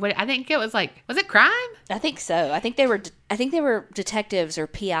can't tell you what, I think it was like, was it crime? I think so. I think they were detectives or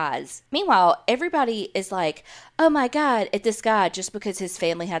PIs. Meanwhile, everybody is like, oh my God, at this guy just because his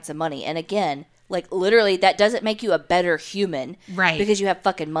family had some money. And again, like, literally, that doesn't make you a better human. Right. Because you have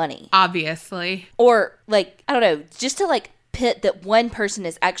fucking money. Obviously. Or, like, I don't know, just to, like, pit that one person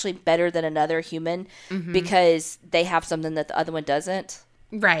is actually better than another human because they have something that the other one doesn't.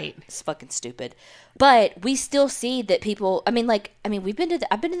 Right. It's fucking stupid. But we still see that people, I've been to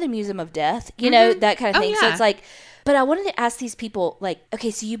the Museum of Death, you know, that kind of thing. Yeah. So it's like, but I wanted to ask these people, like,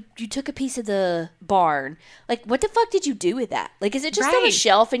 okay, so you took a piece of the barn. Like, what the fuck did you do with that? Like, is it just on a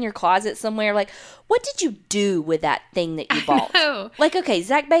shelf in your closet somewhere? Like, what did you do with that thing that you bought? Like, okay,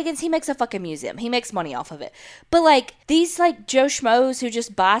 Zach Bagans, he makes a fucking museum. He makes money off of it. But, like, these, like, Joe Schmoes who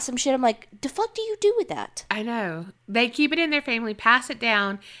just buy some shit, I'm like, the fuck do you do with that? I know. They keep it in their family, pass it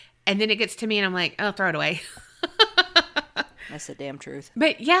down, and then it gets to me and I'm like, oh, throw it away. That's the damn truth.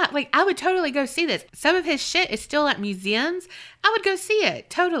 But yeah, like, I would totally go see this. Some of his shit is still at museums. I would go see it.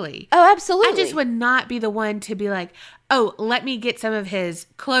 Totally. Oh, absolutely. I just would not be the one to be like, oh, let me get some of his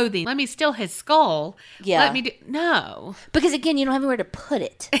clothing. Let me steal his skull. Yeah. Let me do. No. Because again, you don't have anywhere to put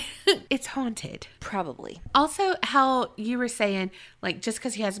it. It's haunted. Probably. Also, how you were saying, like, just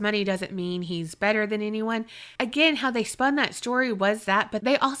because he has money doesn't mean he's better than anyone. Again, how they spun that story was that, but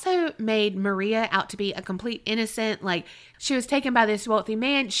they also made Maria out to be a complete innocent. Like, she was taken by this wealthy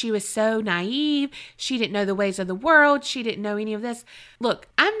man. She was so naive. She didn't know the ways of the world. She didn't know any of this. Look,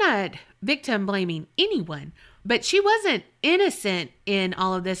 I'm not victim blaming anyone, but she wasn't innocent in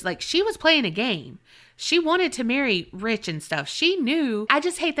all of this. Like, she was playing a game. She wanted to marry rich and stuff. She knew. I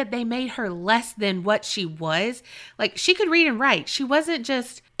just hate that they made her less than what she was. Like, she could read and write. She wasn't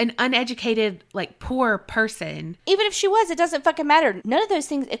just an uneducated, like, poor person. Even if she was, it doesn't fucking matter. None of those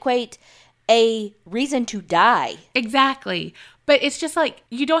things equate a reason to die. Exactly. But it's just like,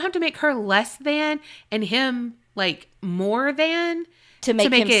 you don't have to make her less than and him, like, more than. To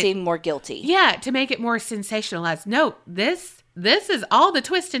make him seem more guilty. Yeah, to make it more sensationalized. No, this is all the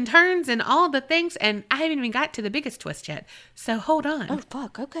twists and turns and all the things, and I haven't even got to the biggest twist yet. So hold on. Oh,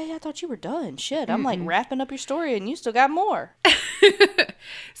 fuck. Okay, I thought you were done. Shit, I'm like wrapping up your story and you still got more.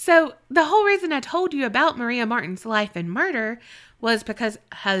 So the whole reason I told you about Maria Martin's life and murder was because,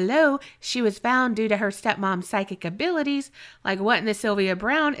 hello, she was found due to her stepmom's psychic abilities. Like, what in the Sylvia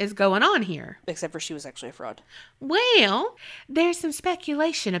Brown is going on here? Except for she was actually a fraud. Well, there's some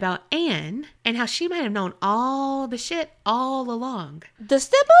speculation about Anne and how she might have known all the shit all along. The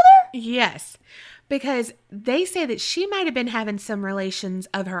stepmother? Yes, because they say that she might have been having some relations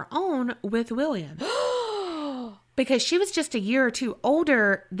of her own with William. Because she was just a year or two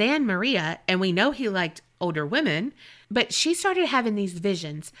older than Maria, and we know he liked older women, but she started having these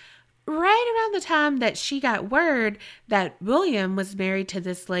visions right around the time that she got word that William was married to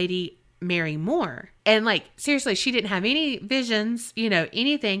this lady, Mary Moore. And, like, seriously, she didn't have any visions, you know,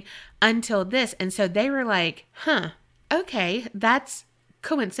 anything until this. And so they were like, okay, that's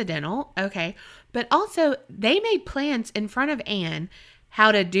coincidental. Okay. But also, they made plans in front of Anne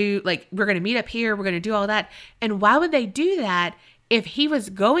how to do, like, we're going to meet up here, we're going to do all that. And why would they do that if he was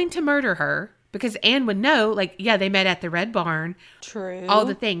going to murder her? Because Anne would know, like, yeah, they met at the Red Barn. True. All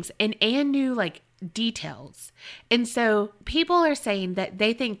the things. And Anne knew, like, details. And so people are saying that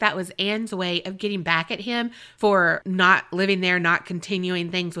they think that was Anne's way of getting back at him for not living there, not continuing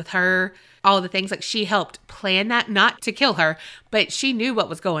things with her, all the things. Like, she helped plan that, not to kill her, but she knew what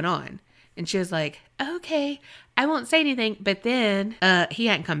was going on. And she was like, okay, I won't say anything. But then he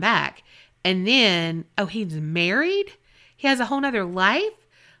hadn't come back. And then, oh, he's married? He has a whole nother life?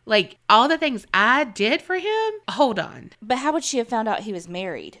 Like, all the things I did for him? Hold on. But how would she have found out he was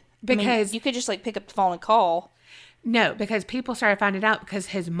married? Because I mean, you could just, like, pick up the phone and call. No, because people started finding out because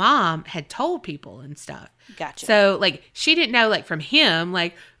his mom had told people and stuff. Gotcha. So, like, she didn't know, like, from him,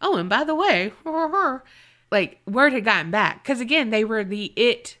 like, oh, and by the way, like, word had gotten back. Because, again, they were the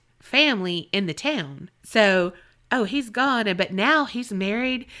it family in the town. So oh, he's gone. But now he's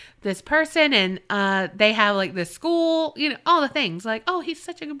married this person and they have like the school, all the things. Like, oh, he's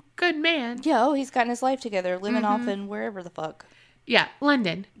such a good man. Yeah, oh, he's gotten his life together, living off in wherever the fuck. Yeah,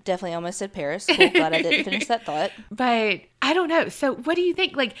 London. Definitely almost said Paris. Cool, glad I didn't finish that thought. But I don't know. So what do you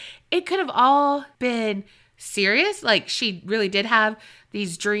think? Like, it could have all been serious. Like, she really did have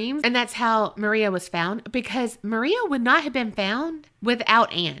these dreams. And that's how Maria was found. Because Maria would not have been found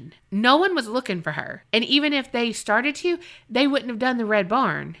without Anne. No one was looking for her. And even if they started to, they wouldn't have done the Red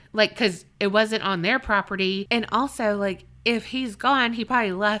Barn. Like, because it wasn't on their property. And also, like, if he's gone, he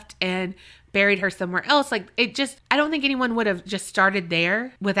probably left and buried her somewhere else. Like, I don't think anyone would have just started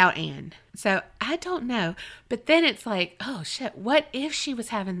there without Anne. So I don't know. But then it's like, oh shit, what if she was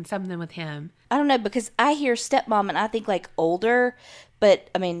having something with him? I don't know, because I hear stepmom and I think like older, but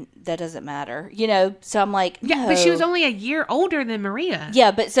I mean, that doesn't matter, So I'm like, no. Yeah, but she was only a year older than Maria.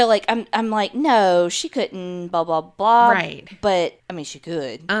 Yeah, but so like, I'm like, no, she couldn't, blah, blah, blah. Right. But I mean, she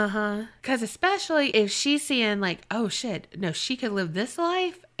could. Because especially if she's seeing like, oh shit, no, she could live this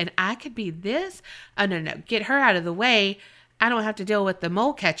life and I could be this. Oh, no, get her out of the way. I don't have to deal with the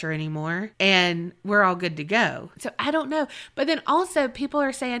mole catcher anymore and we're all good to go. So I don't know. But then also people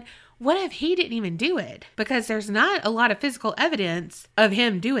are saying, what if he didn't even do it? Because there's not a lot of physical evidence of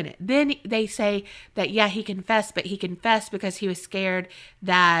him doing it. Then they say that, yeah, he confessed, but he confessed because he was scared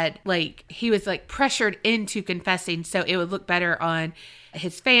that like he was like pressured into confessing. So it would look better on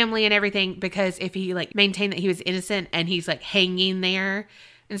his family and everything, because if he like maintained that he was innocent and he's like hanging there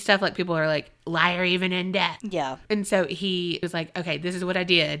and stuff, like people are like, liar even in death. Yeah. And so he was like, okay, this is what I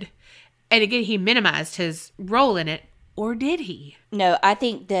did. And again, he minimized his role in it. Or did he? No, I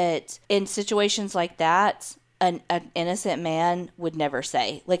think that in situations like that, an innocent man would never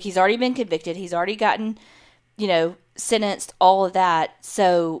say. Like, he's already been convicted. He's already gotten, sentenced, all of that.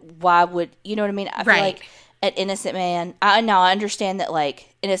 So why would, you know what I mean? I feel like an innocent man, I understand that,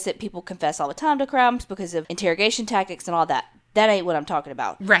 like, innocent people confess all the time to crimes because of interrogation tactics and all that. That ain't what I'm talking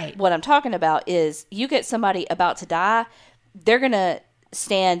about. Right. What I'm talking about is you get somebody about to die, they're going to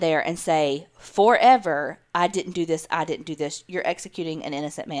stand there and say, forever, I didn't do this, I didn't do this. You're executing an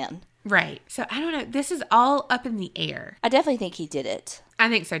innocent man. Right. So I don't know. This is all up in the air. I definitely think he did it. I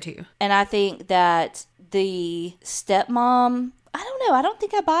think so too. And I think that the stepmom, I don't know. I don't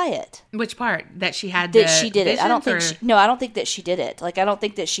think I buy it. Which part? That she had that she did it. I don't think I don't think that she did it. Like, I don't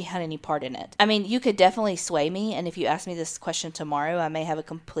think that she had any part in it. I mean, you could definitely sway me, and if you ask me this question tomorrow, I may have a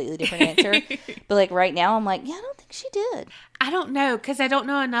completely different answer. But like right now, I'm like, yeah, I don't think she did. I don't know, because I don't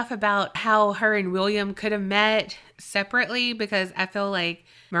know enough about how her and William could have met separately, because I feel like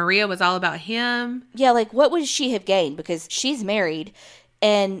Maria was all about him. Yeah, like what would she have gained? Because she's married,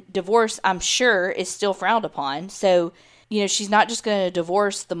 and divorce, I'm sure, is still frowned upon. So, she's not just going to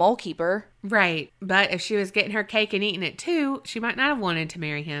divorce the mole keeper. Right. But if she was getting her cake and eating it too, she might not have wanted to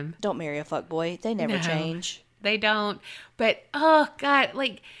marry him. Don't marry a fuckboy. They never change. They don't. But, oh, God,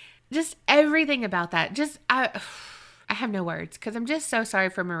 like, just everything about that. I have no words, because I'm just so sorry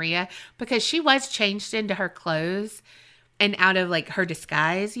for Maria, because she was changed into her clothes and out of like her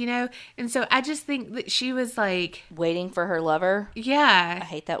disguise, And so I just think that she was like waiting for her lover. Yeah. I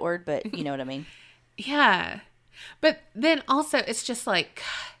hate that word, but you know what I mean. Yeah. But then also it's just like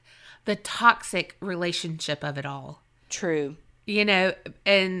the toxic relationship of it all. True. But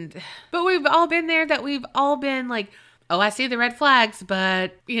we've all been there, that we've all been like, oh, I see the red flags,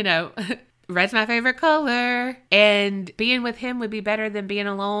 but red's my favorite color. And being with him would be better than being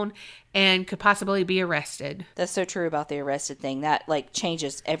alone and could possibly be arrested. That's so true about the arrested thing. That like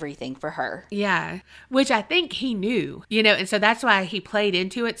changes everything for her. Yeah. Which I think he knew, and so that's why he played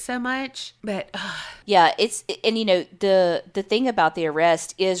into it so much. But yeah, the thing about the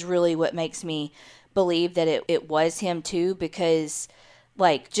arrest is really what makes me believe that it was him too, because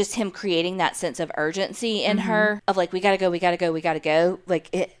like just him creating that sense of urgency in her of like, we gotta go. Like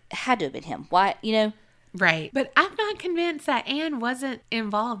it had to have been him. Why, Right. But I'm not convinced that Anne wasn't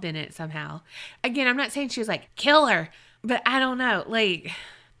involved in it somehow. Again, I'm not saying she was like, kill her, but I don't know. Like,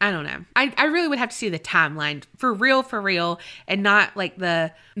 I don't know. I really would have to see the timeline for real, and not like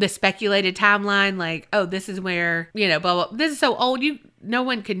the speculated timeline. Like, oh, this is where, blah, blah. This is so old, no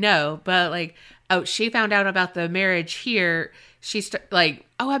one could know. But like, oh, she found out about the marriage here. She's like,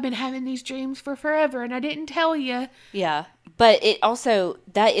 oh, I've been having these dreams for forever and I didn't tell you. Yeah. But it also,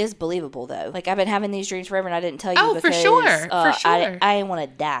 that is believable though. Like, I've been having these dreams forever and I didn't tell you because for sure. I didn't want to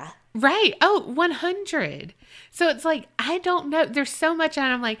die. Right. Oh, 100. So it's like, I don't know. There's so much and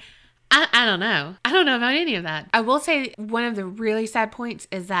I'm like, I don't know. I don't know about any of that. I will say one of the really sad points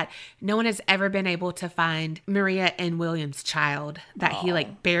is that no one has ever been able to find Maria and William's child that he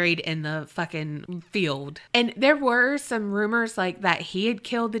like buried in the fucking field. And there were some rumors like that he had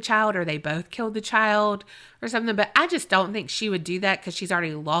killed the child or they both killed the child or something. But I just don't think she would do that because she's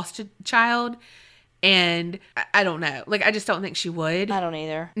already lost a child. And I don't know. Like, I just don't think she would. I don't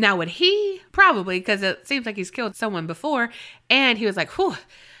either. Now, would he? Probably, because it seems like he's killed someone before. And he was like, whew,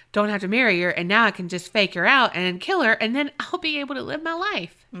 don't have to marry her. And now I can just fake her out and kill her. And then I'll be able to live my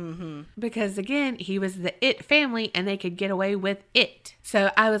life. Mm-hmm. Because, again, he was the It family and they could get away with it. So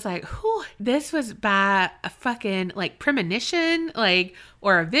I was like, whew, this was by a fucking, like, premonition, like,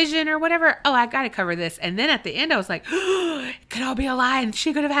 or a vision or whatever. Oh, I got to cover this. And then at the end, I was like, oh, it could all be a lie. And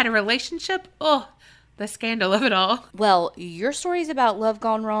she could have had a relationship. Oh, the scandal of it all. Well, your story's about love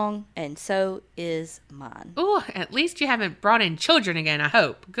gone wrong, and so is mine. Oh, at least you haven't brought in children again, I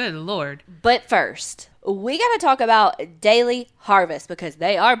hope. Good Lord. But first, we got to talk about Daily Harvest because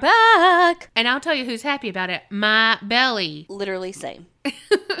they are back. And I'll tell you who's happy about it. My belly. Literally same.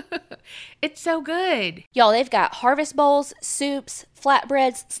 It's so good. Y'all, they've got harvest bowls, soups,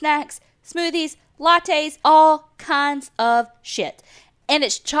 flatbreads, snacks, smoothies, lattes, all kinds of shit. And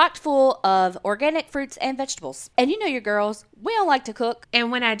it's chock full of organic fruits and vegetables. And you know your girls, we don't like to cook.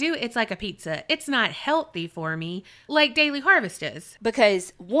 And when I do, it's like a pizza. It's not healthy for me like Daily Harvest is.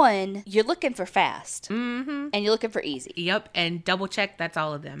 Because one, you're looking for fast. Mm-hmm. And you're looking for easy. Yep, and double check, that's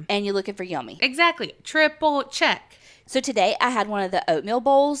all of them. And you're looking for yummy. Exactly. Triple check. So today I had one of the oatmeal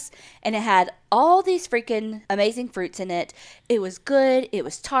bowls and it had all these freaking amazing fruits in it. It was good. It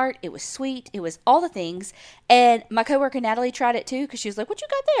was tart. It was sweet. It was all the things. And my coworker Natalie tried it too because she was like, what you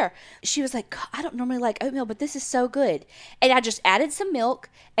got there? She was like, I don't normally like oatmeal, but this is so good. And I just added some milk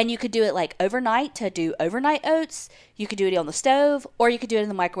and you could do it like overnight to do overnight oats. You could do it on the stove or you could do it in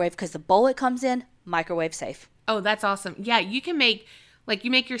the microwave because the bowl it comes in, microwave safe. Oh, that's awesome. Yeah, you can make... Like,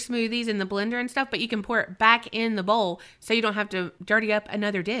 you make your smoothies in the blender and stuff, but you can pour it back in the bowl so you don't have to dirty up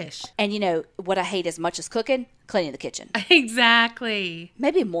another dish. And you know what I hate as much as cooking? Cleaning the kitchen. Exactly.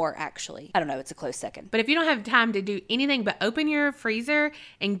 Maybe more, actually. I don't know. It's a close second. But if you don't have time to do anything but open your freezer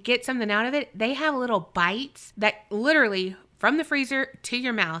and get something out of it, they have little bites that literally... from the freezer to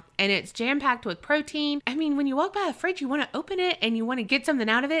your mouth, and it's jam-packed with protein. I mean, when you walk by a fridge, you want to open it and you want to get something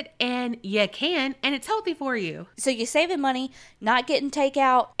out of it, and you can, and it's healthy for you. So you're saving money, not getting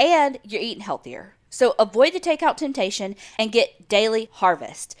takeout, and you're eating healthier. So avoid the takeout temptation and get Daily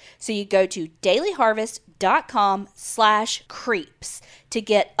Harvest. So you go to dailyharvest.com/creeps to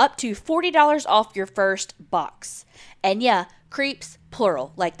get up to $40 off your first box. And yeah, creeps,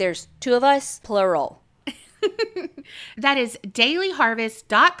 plural. Like there's two of us, plural. That is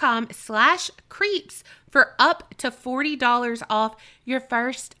dailyharvest.com/creeps for up to $40 off your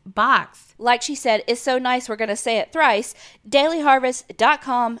first box. Like she said, it's so nice we're going to say it thrice.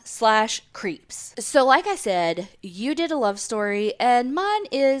 dailyharvest.com/creeps. So like I said, you did a love story and mine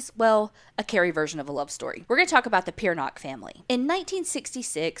is, well, a Carrie version of a love story. We're going to talk about the Piernock family. In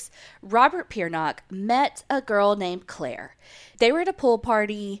 1966, Robert Piernock met a girl named Claire. They were at a pool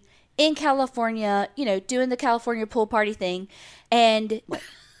party in California, you know, doing the California pool party thing. And what?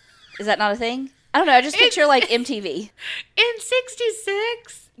 Is that not a thing? I don't know. I just picture like MTV. In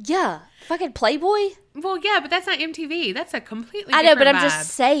 66? Yeah. Fucking Playboy? Well, yeah, but that's not MTV. That's a completely I different know, but I'm vibe.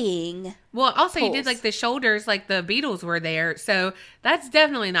 just saying. Well, also pools. You did like the shoulders, like the Beatles were there. So that's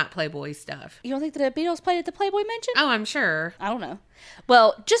definitely not Playboy stuff. You don't think that the Beatles played at the Playboy Mansion? Oh, I'm sure. I don't know.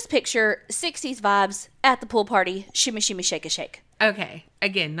 Well, just picture 60s vibes at the pool party. Shimmy, shimmy, shake a shake. Okay.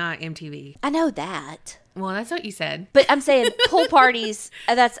 Again, not MTV. I know that. Well, that's what you said. But I'm saying pool parties,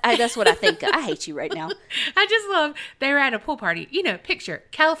 that's what I think. I hate you right now. I just love they were at a pool party. You know, picture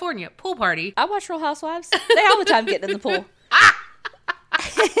California pool party. I watch Real Housewives. They all the time getting in the pool.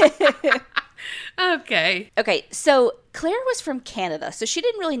 Okay. Okay, so Claire was from Canada, so she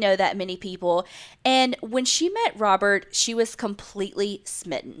didn't really know that many people. And when she met Robert, she was completely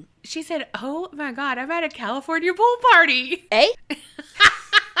smitten. She said, oh my God, I'm at a California pool party. Eh?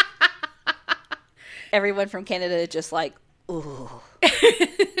 Everyone from Canada just like, ooh.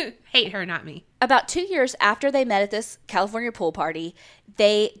 Hate her, not me. About 2 years after they met at this California pool party,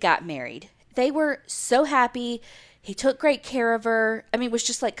 they got married. They were so happy. He took great care of her. I mean, was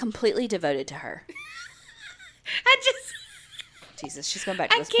just like completely devoted to her. Jesus, she's going back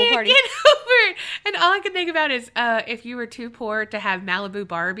to this pool party. I can't get over it. And all I can think about is if you were too poor to have Malibu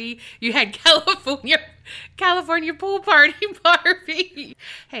Barbie, you had California pool party Barbie.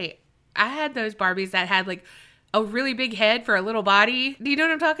 Hey, I had those Barbies that had like a really big head for a little body. Do you know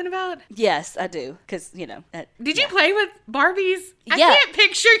what I'm talking about? Yes, I do. Because, you know. Did you play with Barbies? Yeah. I can't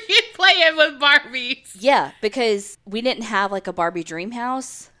picture you playing with Barbies. Yeah, because we didn't have like a Barbie dream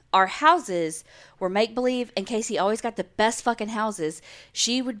house. Our houses were make-believe, and Casey always got the best fucking houses.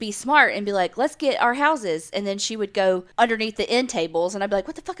 She would be smart and be like, let's get our houses. And then she would go underneath the end tables, and I'd be like,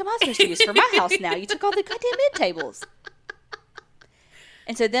 what the fuck am I supposed to use for my house now? You took all the goddamn end tables.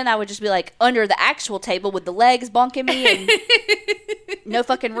 And so then I would just be like under the actual table with the legs bonking me and no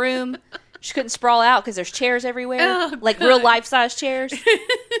fucking room. She couldn't sprawl out because there's chairs everywhere. Oh, like God. real life-size chairs.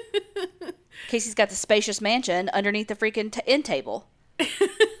 Casey's got the spacious mansion underneath the freaking end table.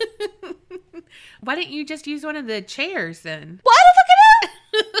 Why didn't you just use one of the chairs then? Well, I don't fucking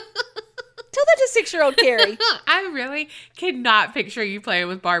know. Tell that to 6-year-old Carrie. I really cannot picture you playing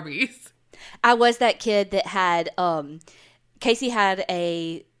with Barbies. I was that kid that had, Casey had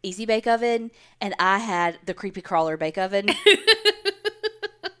a easy bake oven, and I had the creepy crawler bake oven.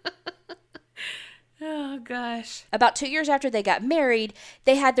 Oh, gosh. About 2 years after they got married,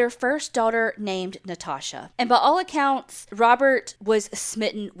 they had their first daughter named Natasha. And by all accounts, Robert was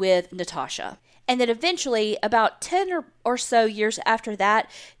smitten with Natasha. And then eventually, about 10 or so years after that,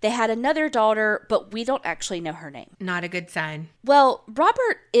 they had another daughter, but we don't actually know her name. Not a good sign. Well,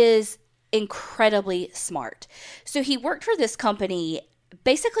 Robert is incredibly smart. So he worked for this company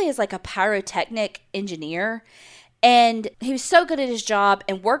basically as like a pyrotechnic engineer. And he was so good at his job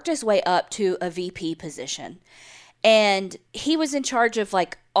and worked his way up to a VP position. And he was in charge of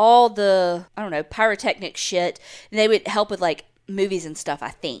like all the, I don't know, pyrotechnic shit. And they would help with like movies and stuff, I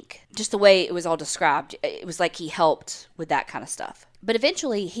think. Just the way it was all described. It was like he helped with that kind of stuff. But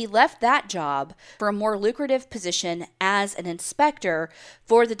eventually he left that job for a more lucrative position as an inspector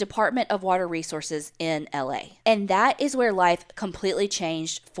for the Department of Water Resources in LA. And that is where life completely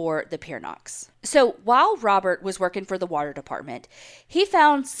changed for the Piernoks. So while Robert was working for the water department, he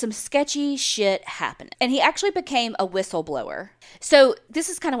found some sketchy shit happening. And he actually became a whistleblower. So this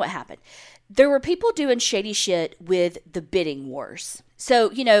is kind of what happened. There were people doing shady shit with the bidding wars.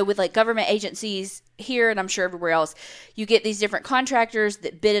 So, you know, with like government agencies here and I'm sure everywhere else, you get these different contractors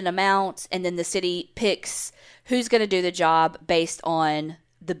that bid an amount and then the city picks who's going to do the job based on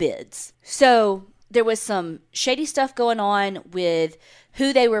the bids. So there was some shady stuff going on with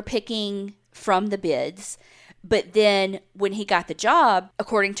who they were picking from the bids. But then when he got the job,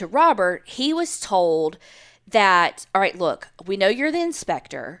 according to Robert, he was told that, all right, look, we know you're the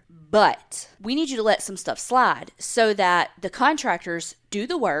inspector, but we need you to let some stuff slide so that the contractors do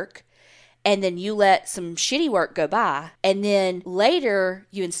the work and then you let some shitty work go by. And then later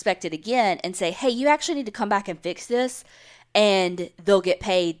you inspect it again and say, hey, you actually need to come back and fix this. And they'll get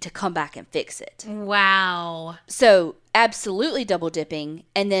paid to come back and fix it. Wow. So absolutely double dipping,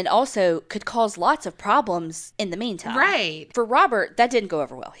 and then also could cause lots of problems in the meantime. Right. For Robert, that didn't go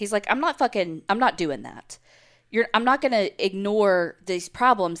over well. He's like, I'm not doing that. I'm not going to ignore these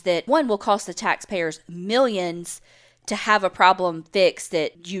problems that, one, will cost the taxpayers millions to have a problem fixed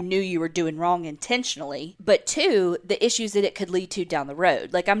that you knew you were doing wrong intentionally, but two, the issues that it could lead to down the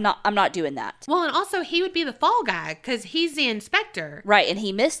road. Like, I'm not doing that. Well, and also he would be the fall guy because he's the inspector. Right, and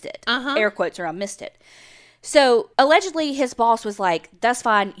he missed it. Uh-huh. Air quotes around missed it. So, allegedly, his boss was like, that's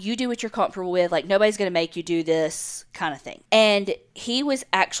fine, you do what you're comfortable with, like, nobody's going to make you do this kind of thing. And he was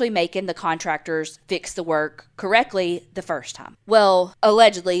actually making the contractors fix the work correctly the first time. Well,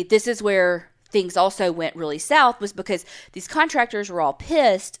 allegedly, this is where things also went really south, was because these contractors were all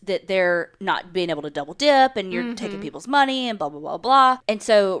pissed that they're not being able to double dip and you're taking people's money and blah, blah, blah, blah. And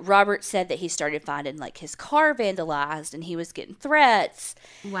so Robert said that he started finding like his car vandalized and he was getting threats.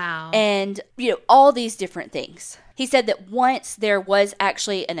 Wow. And, you know, all these different things. He said that once there was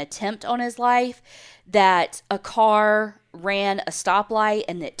actually an attempt on his life, that a car ran a stoplight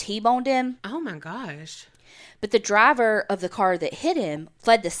and it T-boned him. Oh my gosh. But the driver of the car that hit him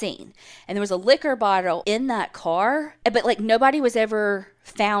fled the scene. And there was a liquor bottle in that car. But like nobody was ever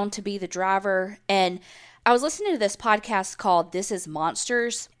found to be the driver. And I was listening to this podcast called This Is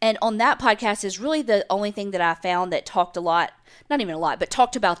Monsters. And on that podcast is really the only thing that I found that talked a lot, not even a lot, but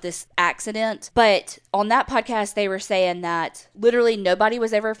talked about this accident. But on that podcast, they were saying that literally nobody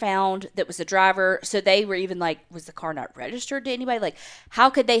was ever found that was the driver. So they were even like, was the car not registered to anybody? Like, how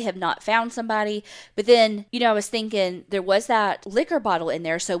could they have not found somebody? But then, you know, I was thinking there was that liquor bottle in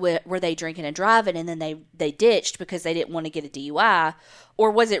there. So were they drinking and driving and then they ditched because they didn't want to get a DUI? Or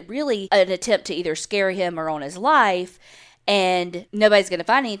was it really an attempt to either scare him or on his life? and nobody's going to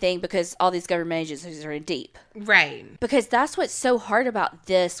find anything because all these government agencies are in deep. Right. Because that's what's so hard about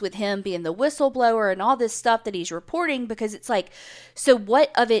this, with him being the whistleblower and all this stuff that he's reporting, because it's like, so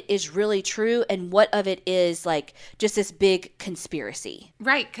what of it is really true and what of it is like just this big conspiracy?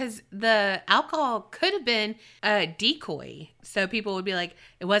 Right, because the alcohol could have been a decoy. So people would be like,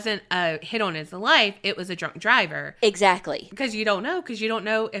 it wasn't a hit on his life, it was a drunk driver. Exactly. Because you don't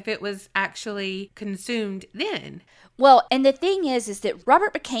know if it was actually consumed then. Well, and the thing is that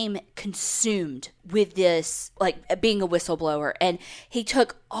Robert became consumed with this, like, being a whistleblower. And he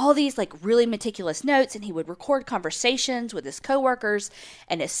took all these, like, really meticulous notes, and he would record conversations with his coworkers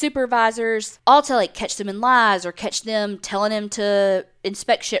and his supervisors, all to, like, catch them in lies or catch them telling him to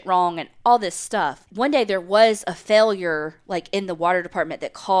inspect shit wrong and all this stuff. One day there was a failure, like, in the water department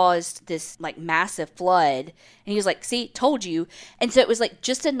that caused this, like, massive flood. And he was like, see, told you. And so it was, like,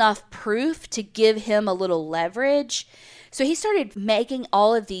 just enough proof to give him a little leverage. So he started making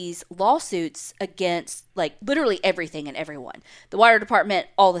all of these lawsuits against, like, literally everything and everyone. The water department,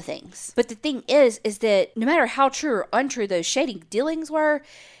 all the things. But the thing is that no matter how true or untrue those shady dealings were,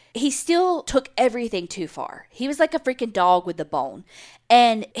 he still took everything too far. He was like a freaking dog with the bone.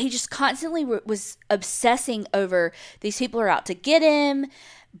 And he just constantly was obsessing over these people are out to get him,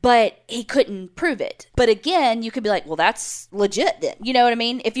 but he couldn't prove it. But again, you could be like, well, that's legit then. You know what I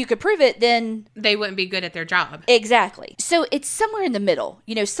mean? If you could prove it, then they wouldn't be good at their job. Exactly. So it's somewhere in the middle.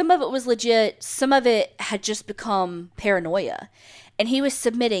 You know, some of it was legit. Some of it had just become paranoia. And he was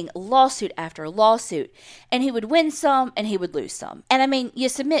submitting lawsuit after lawsuit. And he would win some and he would lose some. And I mean, you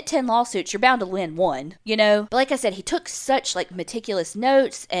submit 10 lawsuits, you're bound to win one, you know? But like I said, he took such, like, meticulous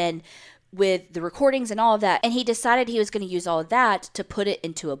notes and with the recordings and all of that. And he decided he was going to use all of that to put it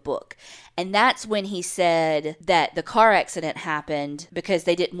into a book. And that's when he said that the car accident happened because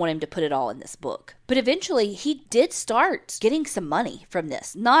they didn't want him to put it all in this book. But eventually he did start getting some money from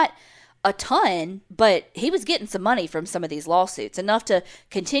this. Not a ton, but he was getting some money from some of these lawsuits, enough to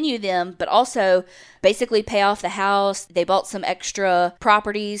continue them, but also basically pay off the house. They bought some extra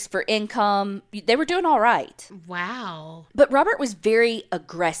properties for income. They were doing all right. Wow. But Robert was very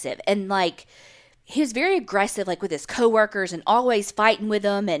aggressive, and like, he was very aggressive, like, with his coworkers and always fighting with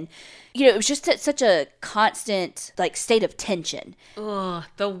them. And, you know, it was just such a constant, like, state of tension. Ugh,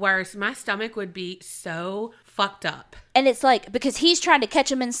 the worst. My stomach would be so fucked up. And it's like, because he's trying to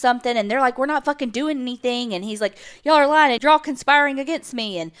catch him in something, and they're like, we're not fucking doing anything. And he's like, y'all are lying, and you're all conspiring against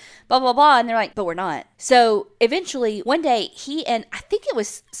me, and blah, blah, blah. And they're like, but we're not. So eventually, one day, he and I think it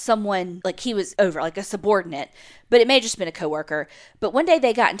was someone, like, he was over, like a subordinate, but it may have just been a coworker. But one day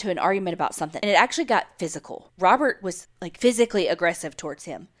they got into an argument about something, and it actually got physical. Robert was, like, physically aggressive towards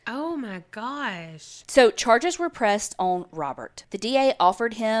him. Oh my gosh. So charges were pressed on Robert. The DA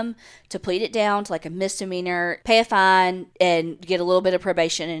offered him to plead it down to, like, a misdemeanor, pay a fine, and get a little bit of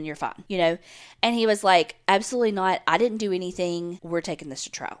probation and you're fine, you know? And he was like, absolutely not. I didn't do anything. We're taking this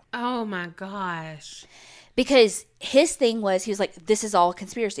to trial. Oh my gosh. Because his thing was, he was like, this is all a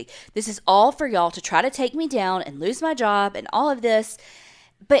conspiracy. This is all for y'all to try to take me down and lose my job and all of this.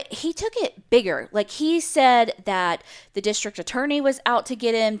 But he took it bigger. Like, he said that the district attorney was out to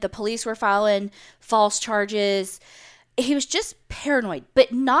get him. The police were filing false charges. He was just paranoid,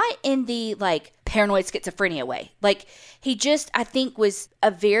 but not in the, like, paranoid schizophrenia way. Like, he just, I think, was a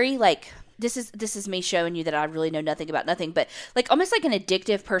very, like, this is me showing you that I really know nothing about nothing, but, like, almost like an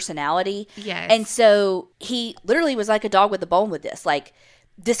addictive personality. Yes. And so he literally was like a dog with a bone with this. Like,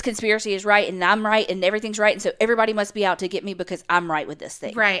 this conspiracy is right and I'm right and everything's right. And so everybody must be out to get me because I'm right with this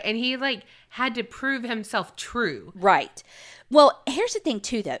thing. Right. And he, like, had to prove himself true. Right. Well, here's the thing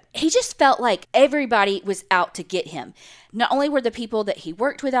too, though. He just felt like everybody was out to get him. Not only were the people that he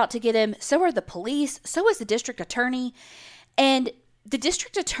worked with out to get him, so were the police, so was the district attorney. And the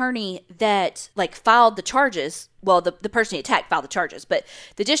district attorney that, like, filed the charges, well, the person he attacked filed the charges, but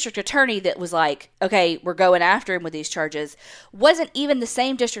the district attorney that was like, okay, we're going after him with these charges, wasn't even the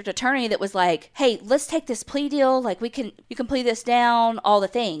same district attorney that was like, hey, let's take this plea deal, like, you can plea this down, all the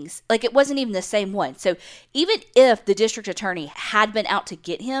things. Like, it wasn't even the same one. So even if the district attorney had been out to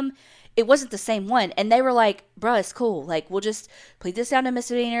get him, it wasn't the same one. And they were like, bruh, it's cool. Like, we'll just plead this down to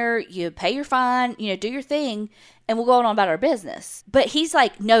misdemeanor. You pay your fine, you know, do your thing, and we'll go on about our business. But he's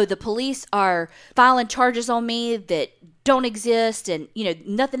like, no, the police are filing charges on me that don't exist, and, you know,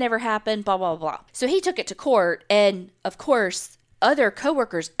 nothing ever happened, blah, blah, blah. So he took it to court, and of course, other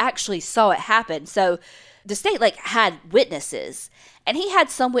coworkers actually saw it happen. So the state, like, had witnesses, and he had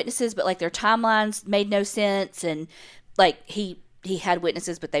some witnesses, but, like, their timelines made no sense, and, like, he had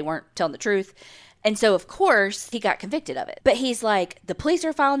witnesses, but they weren't telling the truth. And so, of course, he got convicted of it. But he's like, the police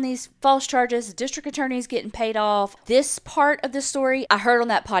are filing these false charges. The district attorney's getting paid off. This part of the story, I heard on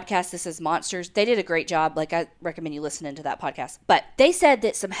that podcast, This Is Monsters. They did a great job. Like, I recommend you listening to that podcast. But they said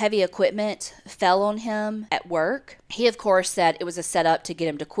that some heavy equipment fell on him at work. He, of course, said it was a setup to get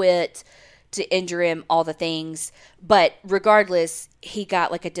him to quit, to injure him, all the things. But regardless, he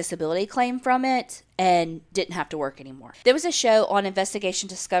got like a disability claim from it and didn't have to work anymore. There was a show on Investigation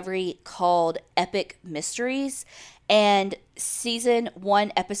Discovery called Epic Mysteries, and season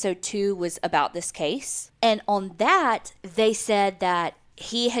 1, episode 2 was about this case. And on that, they said that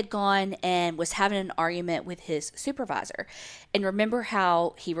he had gone and was having an argument with his supervisor. And remember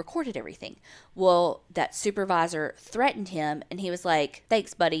how he recorded everything? Well, that supervisor threatened him, and he was like,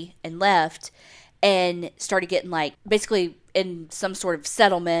 thanks, buddy, and left, and started getting like, basically in some sort of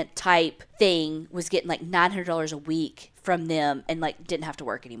settlement type thing, was getting like $900 a week from them and like didn't have to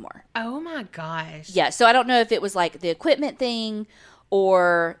work anymore. Oh my gosh. Yeah, so I don't know if it was like the equipment thing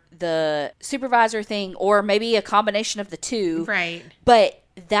or the supervisor thing, or maybe a combination of the two. Right. But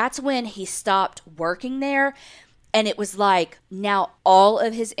that's when he stopped working there. And it was like now all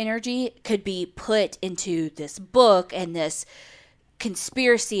of his energy could be put into this book and this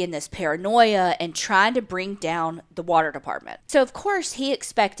conspiracy and this paranoia and trying to bring down the water department. So, of course, he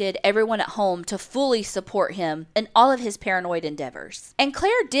expected everyone at home to fully support him in all of his paranoid endeavors. And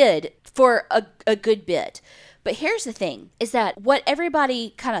Claire did for a good bit. But here's the thing, is that what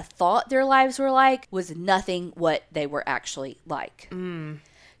everybody kind of thought their lives were like was nothing what they were actually like.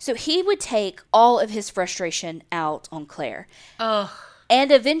 So he would take all of his frustration out on Claire. Ugh.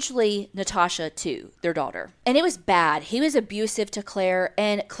 And eventually Natasha too, their daughter. And it was bad. He was abusive to Claire,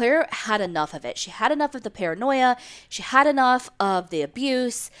 and Claire had enough of it. She had enough of the paranoia. She had enough of the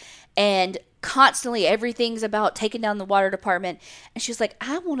abuse, and constantly everything's about taking down the water department. And she was like,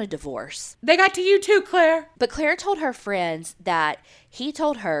 I want a divorce. They got to you too, Claire. But Claire told her friends that he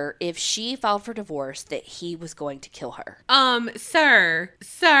told her if she filed for divorce that he was going to kill her.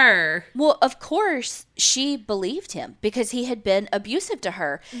 Sir. Well, of course she believed him because he had been abusive to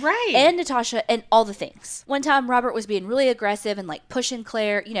her. Right. And Natasha and all the things. One time Robert was being really aggressive and like pushing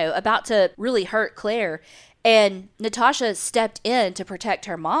Claire, about to really hurt Claire. And Natasha stepped in to protect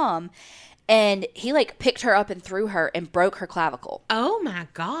her mom. And he like picked her up and threw her and broke her clavicle. Oh my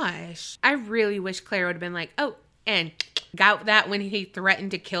gosh. I really wish Claire would have been like, oh, and got that when he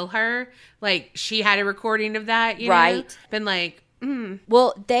threatened to kill her. Like she had a recording of that, right? Know? Been like,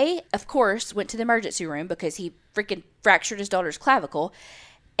 Well, they, of course, went to the emergency room because he freaking fractured his daughter's clavicle.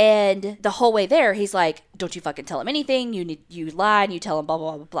 And the whole way there, he's like, don't you fucking tell him anything. You lie and you tell him blah,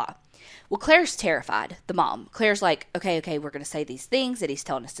 blah, blah, blah. Well, Claire's terrified, the mom. Claire's like, okay, we're going to say these things that he's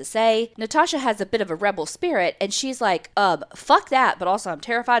telling us to say. Natasha has a bit of a rebel spirit, and she's like, fuck that, but also I'm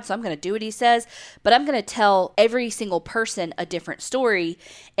terrified, so I'm going to do what he says, but I'm going to tell every single person a different story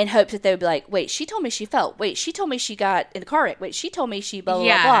in hopes that they would be like, wait, she told me she fell. Wait, she told me she got in a car wreck. Wait, she told me she blah, blah,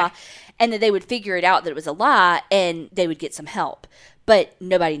 blah, blah. And then they would figure it out that it was a lie, and they would get some help. But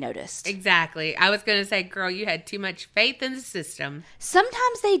nobody noticed. Exactly. I was going to say, girl, you had too much faith in the system.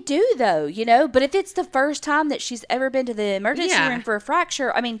 Sometimes they do, though, But if it's the first time that she's ever been to the emergency room for a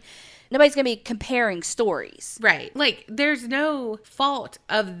fracture, I mean, nobody's going to be comparing stories. Right. Like, there's no fault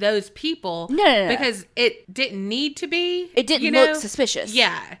of those people. No. Because it didn't need to be. It didn't look suspicious.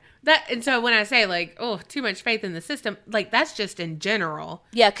 Yeah. And so when I say, like, oh, too much faith in the system, like, that's just in general.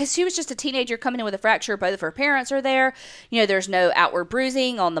 Yeah, because she was just a teenager coming in with a fracture. Both of her parents are there. There's no outward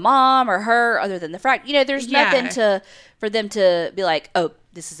bruising on the mom or her other than the fracture. There's nothing for them to be like, oh,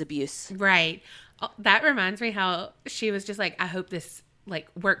 this is abuse. Right. That reminds me how she was just like, I hope this, like,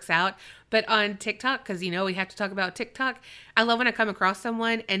 works out. But on TikTok, because, we have to talk about TikTok, I love when I come across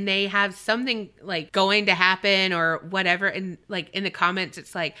someone and they have something, like, going to happen or whatever. And, like, in the comments,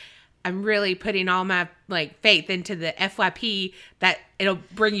 it's like, I'm really putting all my, like, faith into the FYP that it'll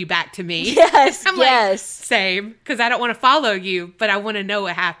bring you back to me. Yes, I'm like, same. Because I don't want to follow you, but I want to know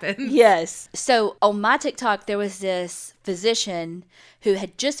what happened. Yes. So on my TikTok, there was this physician who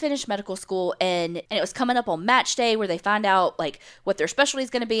had just finished medical school, and it was coming up on match day where they find out, like, what their specialty is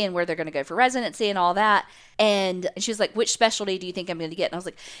going to be and where they're going to go for residency and all that. And she was like, which specialty do you think I'm going to get? And I was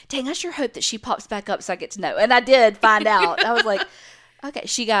like, dang, I sure hope that she pops back up so I get to know. And I did find out. I was like, Okay,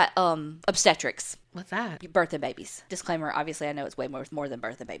 she got obstetrics. What's that? Birth and babies. Disclaimer, obviously I know it's way more than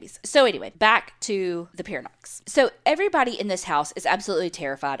birth and babies. So anyway, back to the Piernoks. So everybody in this house is absolutely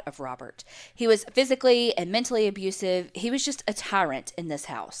terrified of Robert. He was physically and mentally abusive. He was just a tyrant in this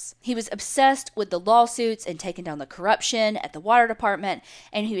house. He was obsessed with the lawsuits and taking down the corruption at the water department,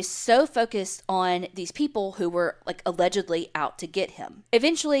 and he was so focused on these people who were like allegedly out to get him.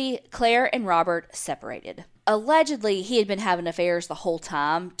 Eventually, Claire and Robert separated. Allegedly, he had been having affairs the whole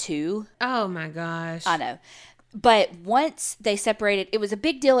time, too. Oh, my gosh. I know. But once they separated, it was a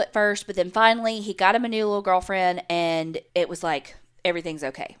big deal at first, but then finally he got him a new little girlfriend, and it was like, everything's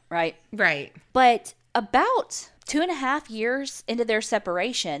okay, right? Right. But about 2.5 years into their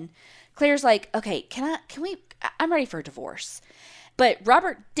separation, Claire's like, okay, I'm ready for a divorce. But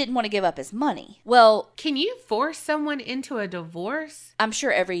Robert didn't want to give up his money. Well, can you force someone into a divorce? I'm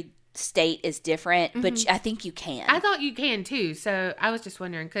sure every state is different, but I think you can. I thought you can too, so I was just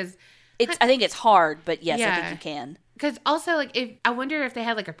wondering because I think it's hard, but yes, I think you can. Because also, like, I wonder if they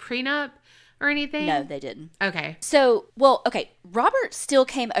had like a prenup or anything. No, they didn't. Okay. So, Robert still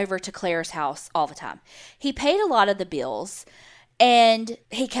came over to Claire's house all the time. He paid a lot of the bills, and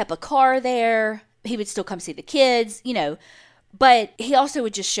he kept a car there. He would still come see the kids, but he also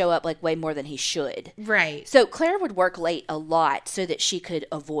would just show up like way more than he should. Right. So Claire would work late a lot so that she could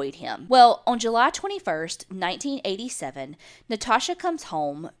avoid him. Well, on July 21st, 1987, Natasha comes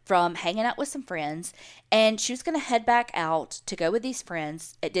home from hanging out with some friends, and she was going to head back out to go with these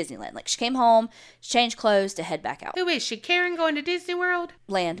friends at Disneyland. Like, she came home, changed clothes to head back out. Who is she? Karen going to Disney World?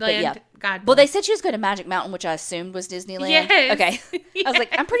 But yeah. God. Well, they said she was going to Magic Mountain, which I assumed was Disneyland. Yes. Okay. Yes. I was like,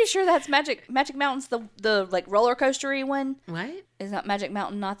 I'm pretty sure that's Magic Mountain's the like roller coaster-y one. What? Is not Magic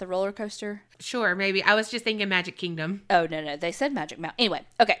Mountain not the roller coaster? Sure, maybe. I was just thinking Magic Kingdom. Oh, no. They said Magic Mountain. Anyway,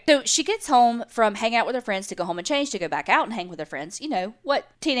 okay. So she gets home from hanging out with her friends to go home and change, to go back out and hang with her friends. You know, what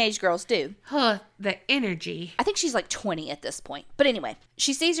teenage girls do. Huh, the energy. I think she's like 20 at this point. But anyway,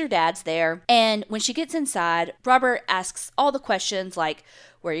 she sees her dad's there. And when she gets inside, Robert asks all the questions like,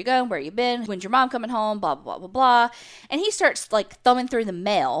 where are you going? Where you been? When's your mom coming home? Blah, blah, blah, blah, blah. And he starts like thumbing through the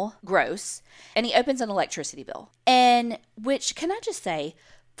mail. Gross. And he opens an electricity bill. And which, can I just say,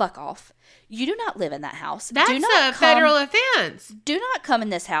 fuck off. You do not live in that house. That's a federal offense. Do not come in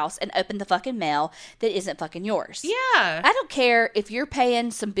this house and open the fucking mail that isn't fucking yours. Yeah. I don't care if you're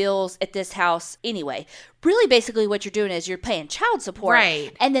paying some bills at this house anyway. Really, basically what you're doing is you're paying child support.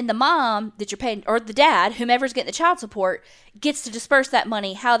 Right. And then the mom that you're paying, or the dad, whomever's getting the child support, gets to disperse that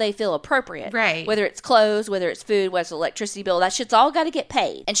money how they feel appropriate. Right. Whether it's clothes, whether it's food, whether it's electricity bill, that shit's all got to get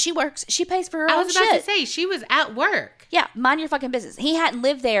paid. And she works, she pays for her own shit. I was about to say, she was at work. Yeah, mind your fucking business. He hadn't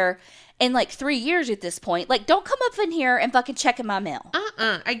lived there in like 3 years at this point. Like, don't come up in here and fucking check in my mail.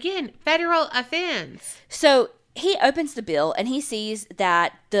 Again, federal offense. So he opens the bill and he sees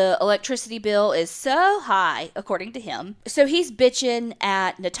that the electricity bill is so high, according to him. So he's bitching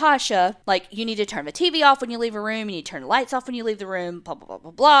at Natasha, like, you need to turn the TV off when you leave a room. You need to turn the lights off when you leave the room, blah, blah, blah,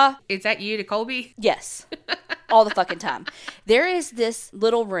 blah, blah. Is that you to Colby? Yes. All the fucking time. There is this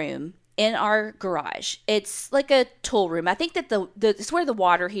little room in our garage. It's like a tool room. I think that it's where the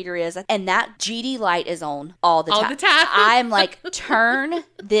water heater is, and that GD light is on all the time. All the time. I'm like, turn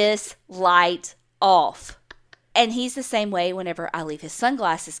this light off. And he's the same way whenever I leave his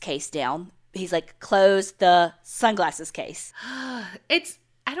sunglasses case down. He's like, close the sunglasses case. I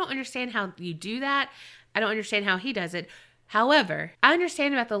don't understand how you do that. I don't understand how he does it. However, I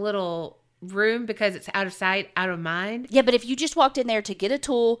understand about the little room because it's out of sight, out of mind. Yeah, but if you just walked in there to get a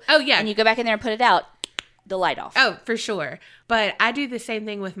tool, and you go back in there and put it out, the light off. Oh, for sure. But I do the same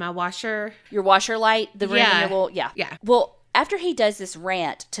thing with my washer. Your washer light, the room in your little, yeah. Well, after he does this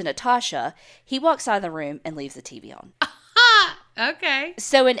rant to Natasha, he walks out of the room and leaves the TV on. Okay.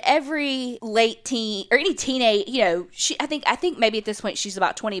 So in every late teen or any teenage, I think maybe at this point she's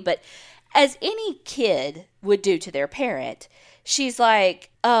about 20, but as any kid would do to their parent, she's like,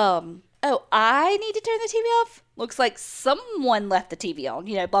 oh, I need to turn the TV off? Looks like someone left the TV on,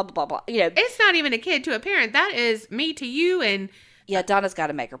 blah, blah, blah, blah. It's not even a kid to a parent. That is me to you. And yeah, Donna's got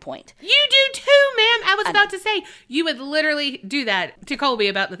to make her point. You do too, ma'am. I was about to say, you would literally do that to Colby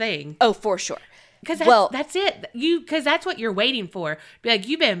about the thing. Oh, for sure. Because that's it. Because that's what you're waiting for. Be like,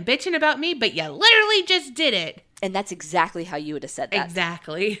 you've been bitching about me, but you literally just did it. And that's exactly how you would have said that.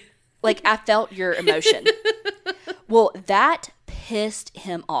 Exactly. Like, I felt your emotion. Well, that pissed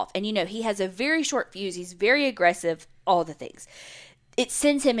him off. And he has a very short fuse. He's very aggressive, all the things. It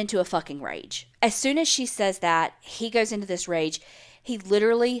sends him into a fucking rage. As soon as she says that, he goes into this rage. He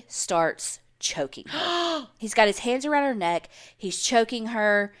literally starts choking her. He's got his hands around her neck. He's choking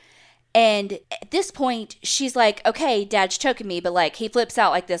her. And at this point, she's like, okay, Dad's choking me, but like he flips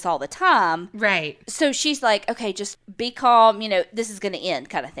out like this all the time. Right. So she's like, okay, just be calm. You know, this is going to end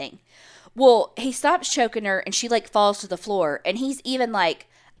kind of thing. Well, he stops choking her and she like falls to the floor. And he's even like,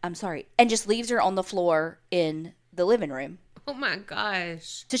 I'm sorry. And just leaves her on the floor in the living room. Oh my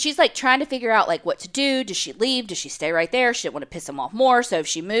gosh. So she's like trying to figure out like what to do. Does she leave? Does she stay right there? She didn't want to piss him off more. So if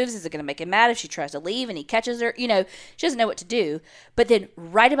she moves, is it going to make him mad if she tries to leave and he catches her? You know, she doesn't know what to do. But then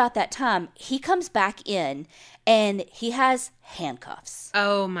right about that time, he comes back in and he has handcuffs.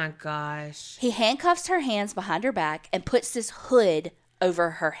 Oh my gosh. He handcuffs her hands behind her back and puts this hood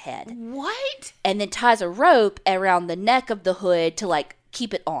over her head. What? And then ties a rope around the neck of the hood to like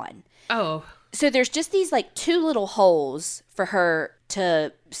keep it on. Oh. So there's just these like two little holes for her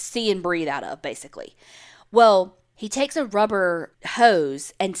to see and breathe out of, basically. Well, he takes a rubber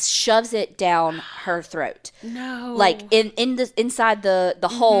hose and shoves it down her throat. No. Like inside the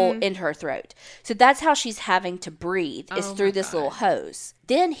hole in her throat. So that's how she's having to breathe, is through this little hose.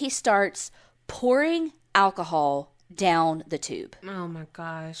 Then he starts pouring alcohol down the tube. Oh my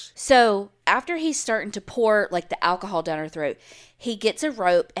gosh. So after he's starting to pour like the alcohol down her throat, he gets a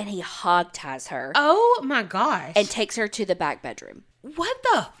rope and he hog ties her. Oh my gosh. And takes her to the back bedroom. What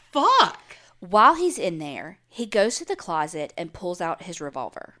the fuck? While he's in there, he goes to the closet and pulls out his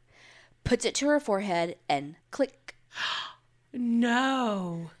revolver, puts it to her forehead, and click.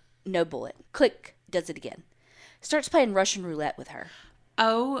 No. No bullet. Click. Does it again. Starts playing Russian roulette with her.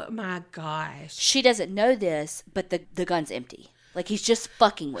 Oh my gosh. She doesn't know this, but the gun's empty. Like he's just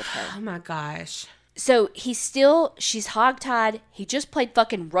fucking with her. Oh my gosh. So she's hogtied. He just played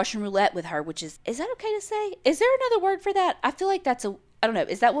fucking Russian roulette with her, which is that okay to say? Is there another word for that? I feel like I don't know.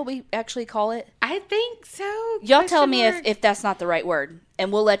 Is that what we actually call it? I think so. Y'all tell me if that's not the right word,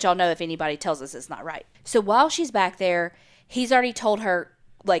 and we'll let y'all know if anybody tells us it's not right. So while she's back there, he's already told her,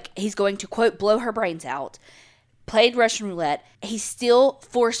 like, he's going to, quote, blow her brains out. Played Russian roulette. He's still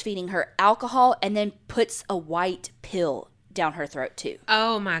force feeding her alcohol and then puts a white pill down her throat too.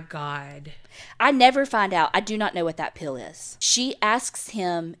 Oh my God. I never find out. I do not know what that pill is. She asks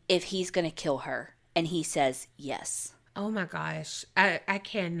him if he's going to kill her, and he says yes. Oh my gosh. I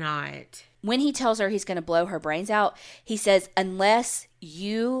cannot. When he tells her he's going to blow her brains out, he says, unless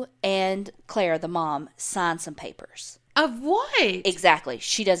you and Claire, the mom, sign some papers. Of what? Exactly.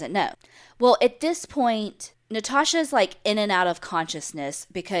 She doesn't know. Well, at this point, Natasha's like in and out of consciousness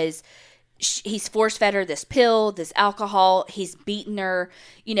because he's force-fed her this pill, this alcohol. He's beaten her,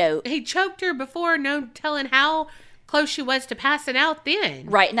 you know. He choked her before, no telling how close she was to passing out then.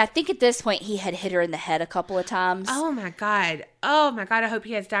 Right, and I think at this point he had hit her in the head a couple of times. Oh my God. Oh my God, I hope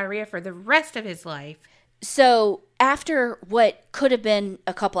he has diarrhea for the rest of his life. So after what could have been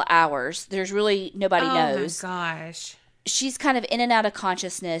a couple of hours, there's really nobody knows. Oh my gosh. She's kind of in and out of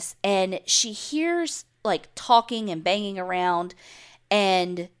consciousness, and she hears like talking and banging around,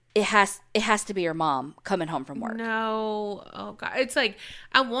 and it has to be her mom coming home from work. No. Oh God. It's like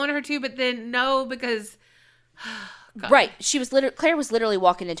I want her to, but then no, because right. Claire was literally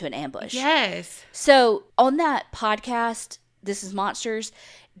walking into an ambush. Yes. So on that podcast, This Is Monsters,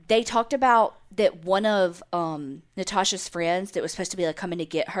 they talked about that one of Natasha's friends that was supposed to be like coming to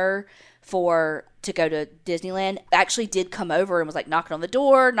get her to go to Disneyland actually did come over and was like knocking on the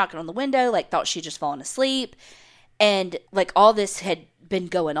door, knocking on the window, like thought she'd just fallen asleep. And like all this had been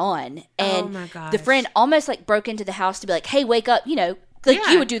going on. And oh my gosh. The friend almost like broke into the house to be like, hey, wake up, you know, like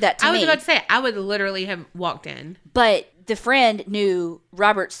you would do that to me. I was about to say, I would literally have walked in. But the friend knew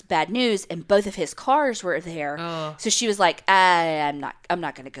Robert's bad news and both of his cars were there. Oh. So she was like, I'm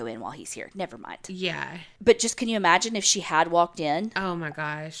not going to go in while he's here. Never mind. Yeah. But just can you imagine if she had walked in? Oh my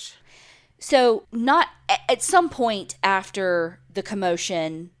gosh. So not at some point after the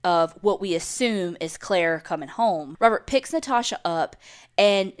commotion of what we assume is Claire coming home, Robert picks Natasha up,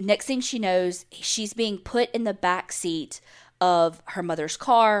 and next thing she knows, she's being put in the back seat of her mother's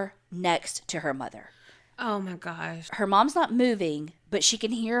car next to her mother. Oh my gosh. Her mom's not moving, but she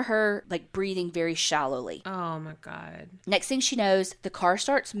can hear her like breathing very shallowly. Oh my God. Next thing she knows, the car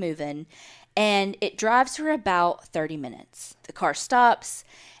starts moving, and it drives for about 30 minutes. The car stops.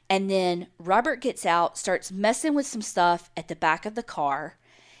 And then Robert gets out, starts messing with some stuff at the back of the car,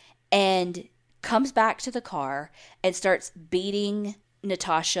 and comes back to the car and starts beating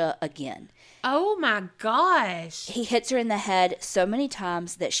Natasha again. Oh my gosh. He hits her in the head so many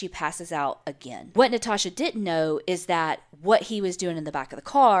times that she passes out again. What Natasha didn't know is that what he was doing in the back of the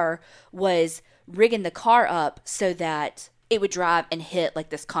car was rigging the car up so that it would drive and hit like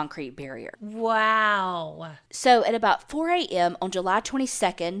this concrete barrier. Wow. So at about 4 a.m. on July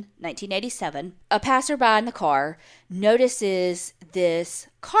 22nd, 1987, a passerby in the car notices this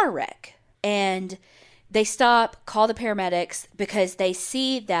car wreck. And they stop, call the paramedics, because they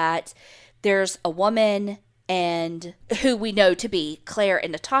see that there's a woman and who we know to be Claire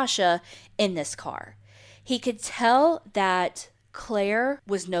and Natasha in this car. He could tell that Claire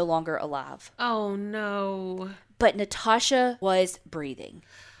was no longer alive. Oh, no. But Natasha was breathing.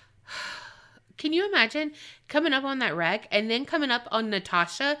 Can you imagine coming up on that wreck and then coming up on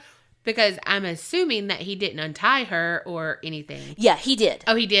Natasha? Because I'm assuming that he didn't untie her or anything. Yeah, he did.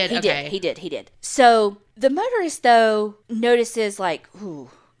 Oh, he did? Okay. He did. So the motorist, though, notices like, ooh,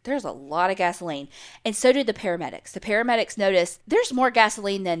 there's a lot of gasoline. And so do the paramedics. The paramedics notice there's more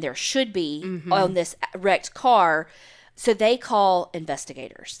gasoline than there should be on this wrecked car. So they call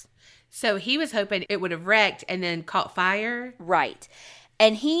investigators. So he was hoping it would have wrecked and then caught fire? Right.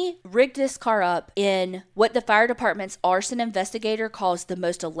 And he rigged this car up in what the fire department's arson investigator calls the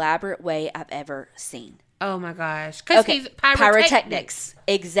most elaborate way I've ever seen. Oh my gosh. Because he's pyrotechnics.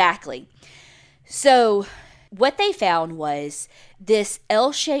 Exactly. So what they found was this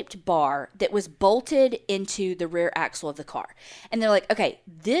L-shaped bar that was bolted into the rear axle of the car. And they're like, okay,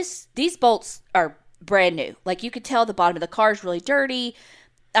 these bolts are brand new. Like, you could tell the bottom of the car is really dirty.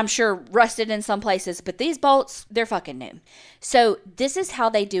 I'm sure rusted in some places, but these bolts, they're fucking new. So this is how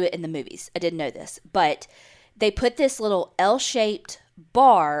they do it in the movies. I didn't know this, but they put this little L-shaped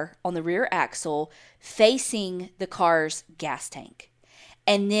bar on the rear axle facing the car's gas tank.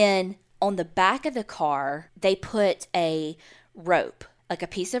 And then on the back of the car, they put a rope, like a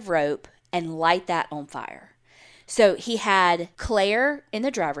piece of rope, and light that on fire. So he had Claire in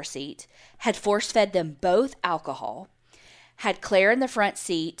the driver's seat, had force-fed them both alcohol, had Claire in the front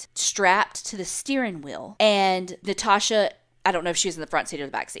seat strapped to the steering wheel, and Natasha, I don't know if she was in the front seat or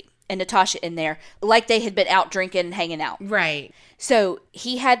the back seat, and Natasha in there like they had been out drinking and hanging out. Right. So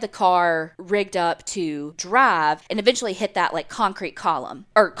he had the car rigged up to drive and eventually hit that like concrete column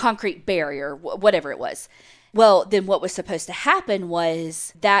or concrete barrier, whatever it was. Well, then what was supposed to happen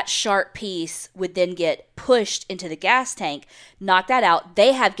was that sharp piece would then get pushed into the gas tank, knock that out.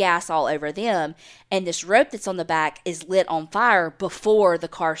 They have gas all over them, and this rope that's on the back is lit on fire before the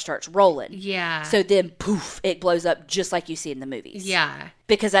car starts rolling. Yeah. So then, poof, it blows up just like you see in the movies. Yeah.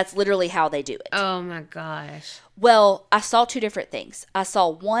 Because that's literally how they do it. Oh, my gosh. Well, I saw two different things. I saw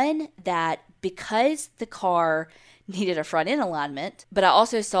one that because the car needed a front end alignment, but I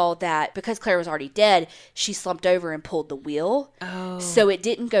also saw that because Claire was already dead, she slumped over and pulled the wheel. Oh. So it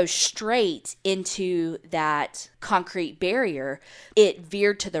didn't go straight into that concrete barrier. It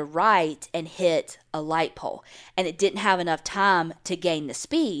veered to the right and hit a light pole, and it didn't have enough time to gain the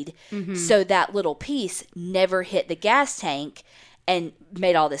speed. So that little piece never hit the gas tank and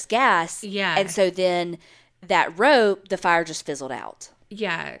made all this gas. Yeah. And so then that rope, the fire just fizzled out.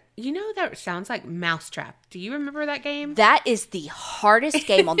 Yeah. You know, that sounds like Mousetrap. Do you remember that game? That is the hardest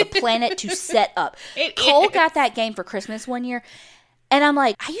game on the planet to set up. Cole got that game for Christmas one year, and I'm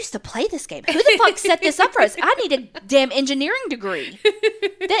like, I used to play this game. Who the fuck set this up for us? I need a damn engineering degree.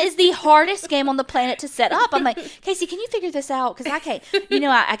 That is the hardest game on the planet to set up. I'm like, Casey, can you figure this out? Because I can't,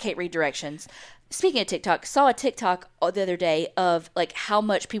 I can't read directions. Speaking of TikTok, saw a TikTok the other day of like how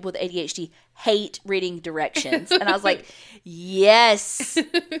much people with ADHD hate reading directions. And I was like, yes,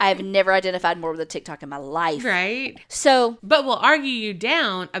 I've never identified more with a TikTok in my life. Right. So. But we'll argue you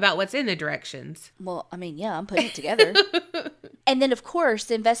down about what's in the directions. Well, I mean, yeah, I'm putting it together. And then, of course,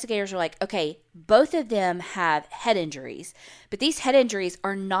 the investigators are like, okay, both of them have head injuries, but these head injuries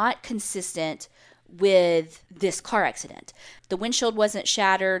are not consistent with this car accident. The windshield wasn't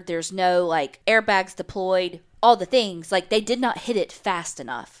shattered. There's no like airbags deployed, all the things. Like they did not hit it fast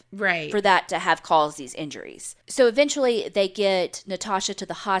enough for that to have caused these injuries. So eventually they get Natasha to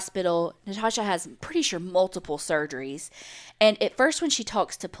the hospital. Natasha has, I'm pretty sure, multiple surgeries. And at first when she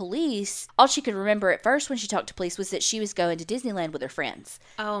talks to police, all she could remember at first when she talked to police was that she was going to Disneyland with her friends.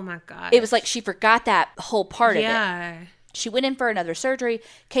 Oh my God. It was like she forgot that whole part of it. Yeah. She went in for another surgery,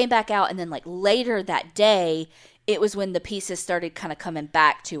 came back out, and then like later that day, it was when the pieces started kind of coming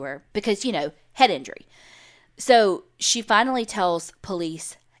back to her because, head injury. So she finally tells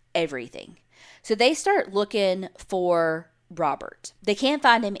police everything. So they start looking for Robert. They can't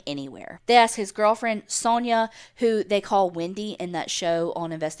find him anywhere. They ask his girlfriend, Sonia, who they call Wendy in that show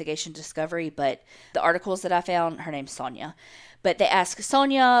on Investigation Discovery, but the articles that I found, her name's Sonia. But they ask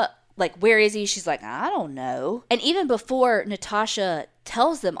Sonia, like, where is he? She's like, I don't know. And even before Natasha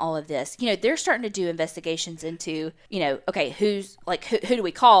tells them all of this, they're starting to do investigations into, okay, who's like, who do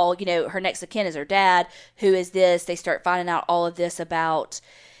we call? Her next of kin is her dad. Who is this? They start finding out all of this about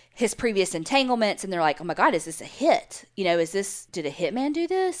his previous entanglements, and they're like, oh my God, is this a hit? You know, did a hitman do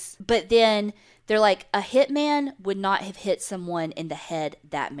this? But then they're like, a hitman would not have hit someone in the head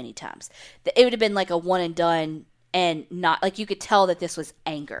that many times. It would have been like a one and done, and not like, you could tell that this was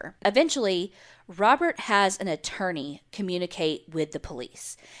anger. Eventually, Robert has an attorney communicate with the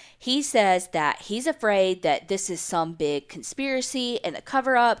police. He says that he's afraid that this is some big conspiracy and a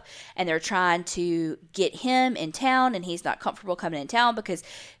cover up, and they're trying to get him in town, and he's not comfortable coming in town because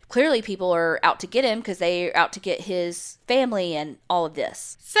clearly people are out to get him because they're out to get his family and all of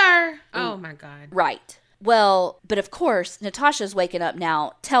this. Sir. Oh my God. Right. Well, but of course, Natasha's waking up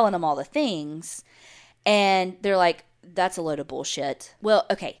now telling them all the things, and they're like, that's a load of bullshit. Well,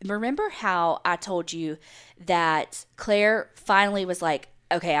 okay. Remember how I told you that Claire finally was like,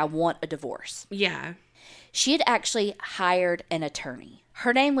 okay, I want a divorce. Yeah. She had actually hired an attorney.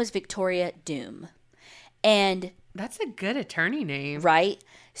 Her name was Victoria Doom. And that's a good attorney name. Right?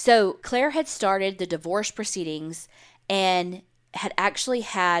 So Claire had started the divorce proceedings and had actually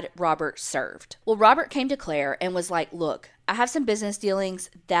had Robert served. Well, Robert came to Claire and was like, look, I have some business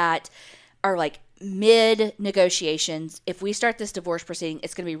dealings that are like mid negotiations. If we start this divorce proceeding,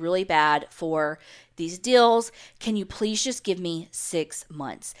 it's going to be really bad for these deals. Can you please just give me 6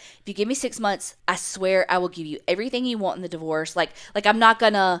 months? If you give me 6 months, I swear I will give you everything you want in the divorce. Like I'm not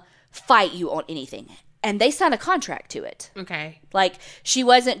going to fight you on anything. And they signed a contract to it. Okay. Like, she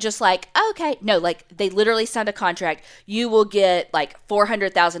wasn't just like, okay. No, like, they literally signed a contract. You will get, like,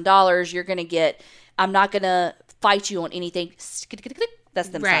 $400,000. You're going to get, I'm not going to fight you on anything. That's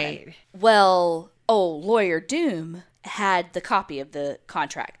them signing. Well, lawyer Doom had the copy of the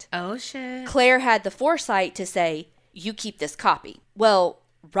contract. Oh, shit. Claire had the foresight to say, you keep this copy. Well,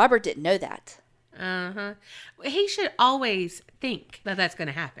 Robert didn't know that. Uh-huh. He should always think that that's going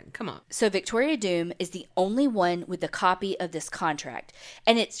to happen. Come on. So Victoria Doom is the only one with a copy of this contract.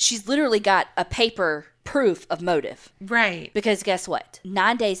 And she's literally got a paper proof of motive. Right. Because guess what?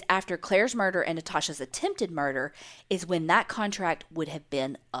 9 days after Claire's murder and Natasha's attempted murder is when that contract would have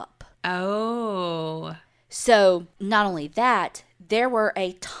been up. Oh. So not only that, there were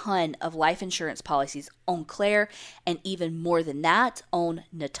a ton of life insurance policies on Claire, and even more than that on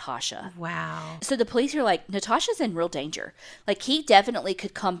Natasha. Wow. So the police are like, Natasha's in real danger. Like, he definitely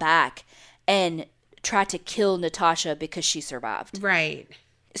could come back and try to kill Natasha because she survived. Right.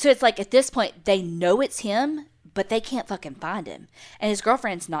 So it's like, at this point, they know it's him, but they can't fucking find him. And his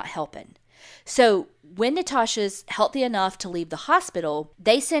girlfriend's not helping. So when Natasha's healthy enough to leave the hospital,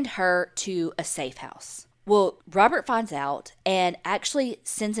 they send her to a safe house. Well, Robert finds out and actually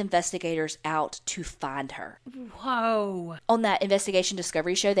sends investigators out to find her. Whoa. On that Investigation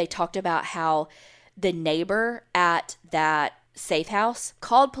Discovery show, they talked about how the neighbor at that safe house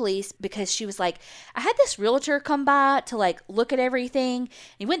called police because she was like, I had this realtor come by to like look at everything.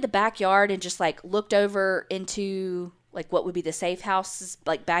 He went in the backyard and just like looked over into like what would be the safe house's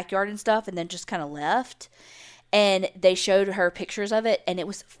like backyard and stuff, and then just kind of left. And they showed her pictures of it, and it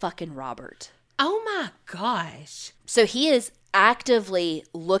was fucking Robert. Oh my gosh. So he is actively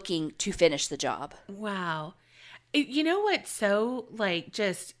looking to finish the job. Wow. You know what's so like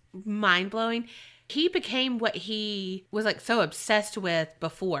just mind-blowing? He became what he was like so obsessed with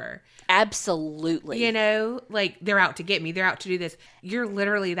before. Absolutely. You know, like, they're out to get me. They're out to do this. You're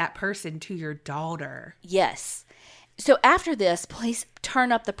literally that person to your daughter. Yes. So after this, police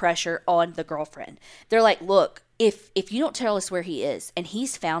turn up the pressure on the girlfriend. They're like, look, if you don't tell us where he is and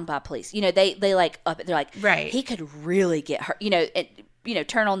he's found by police, you know, they like up it. They're like, right, he could really get hurt,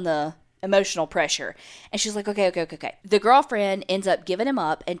 turn on the emotional pressure. And she's like, okay. The girlfriend ends up giving him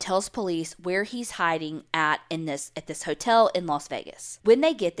up and tells police where he's hiding at this hotel in Las Vegas. When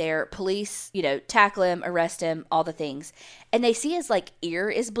they get there, police, tackle him, arrest him, all the things. And they see his like ear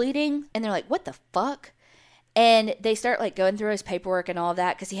is bleeding, and they're like, what the fuck? And they start like going through his paperwork and all of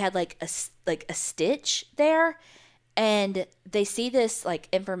that because he had like a stitch there. And they see this like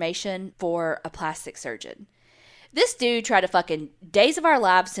information for a plastic surgeon. This dude tried to fucking Days of Our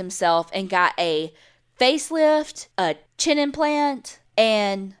Lives himself and got a facelift, a chin implant,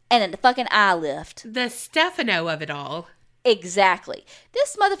 and a fucking eye lift. The Stefano of it all. Exactly.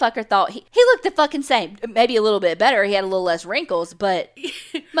 This motherfucker thought he looked the fucking same. Maybe a little bit better. He had a little less wrinkles, but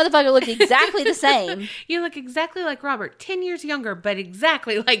motherfucker looked exactly the same. You look exactly like Robert. 10 years younger, but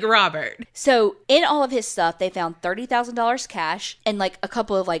exactly like Robert. So in all of his stuff, they found $30,000 cash and like a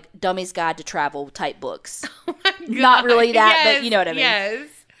couple of like Dummy's Guide to Travel type books. Oh my God. Not really that, yes, but you know what I mean. Yes.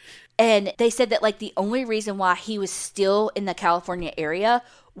 And they said that like the only reason why he was still in the California area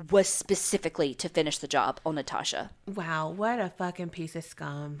was specifically to finish the job on Natasha. Wow, what a fucking piece of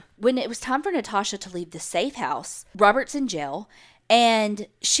scum. When it was time for Natasha to leave the safe house, Robert's in jail, And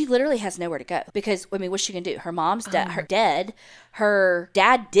she literally has nowhere to go because, I mean, what's she going to do? Her mom's dead. Her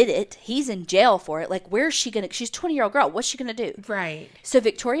dad did it. He's in jail for it. Like, where's she going to? She's a 20-year-old girl. What's she going to do? Right. So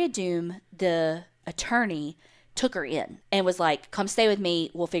Victoria Doom, the attorney, took her in and was like, come stay with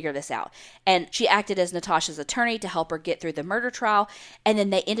me. We'll figure this out. And she acted as Natasha's attorney to help her get through the murder trial. And then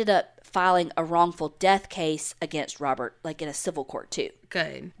they ended up filing a wrongful death case against Robert, like in a civil court too.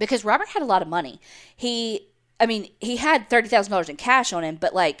 Good. Because Robert had a lot of money. He had $30,000 in cash on him,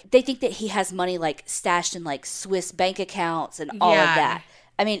 but like they think that he has money like stashed in like Swiss bank accounts and all of that.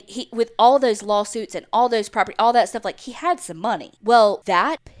 I mean, he with all those lawsuits and all those property, all that stuff, like he had some money. Well,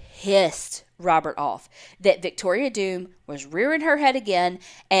 that pissed Robert off that Victoria Doom was rearing her head again,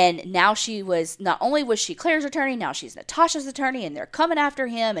 and now she was, not only was she Claire's attorney, now she's Natasha's attorney, and they're coming after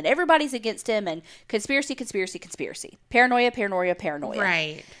him, and everybody's against him, and conspiracy. Paranoia.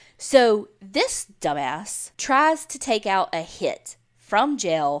 Right. So this dumbass tries to take out a hit from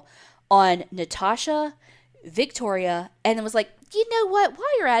jail on Natasha, Victoria, and then was like, you know what?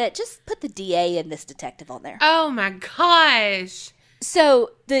 While you're at it, just put the DA and this detective on there. Oh my gosh. So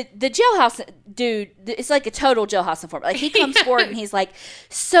the jailhouse dude, it's like a total jailhouse informant. Like he comes forward and he's like,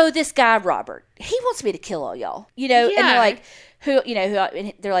 so this guy, Robert, he wants me to kill all y'all, and they're like,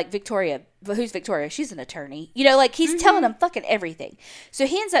 and they're like, Victoria, but who's Victoria? She's an attorney, like he's telling them fucking everything. So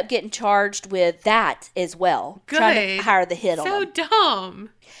he ends up getting charged with that as well. Good. Trying to hire the hit on him. So dumb.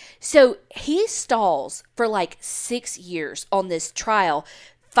 So he stalls for like 6 years on this trial,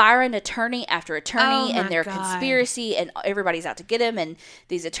 firing attorney after attorney and their conspiracy, and everybody's out to get him, and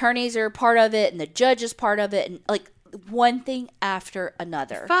these attorneys are part of it, and the judge is part of it, and like one thing after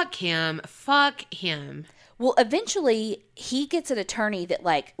another. Fuck him. Well, eventually he gets an attorney that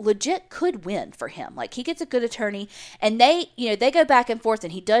like legit could win for him. Like he gets a good attorney, and they go back and forth,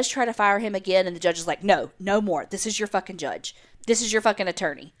 and he does try to fire him again, and the judge is like, no more. This is your fucking judge. This is your fucking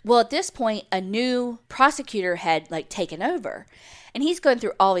attorney. Well, at this point, a new prosecutor had like taken over, and he's going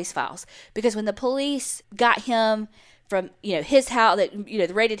through all these files because when the police got him from, his house, they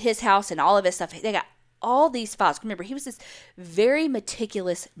raided his house and all of his stuff, they got all these files. Remember, he was this very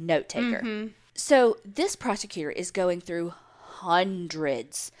meticulous note taker. Mm-hmm. So this prosecutor is going through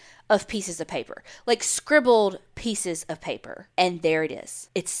hundreds of pieces of paper, like scribbled pieces of paper. And there it is.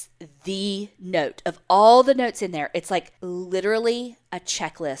 It's the note of all the notes in there. It's like literally a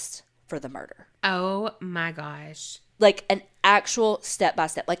checklist for the murder. Oh my gosh. Like an actual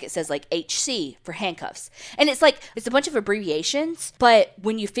step-by-step, like it says like HC for handcuffs. And it's like, it's a bunch of abbreviations, but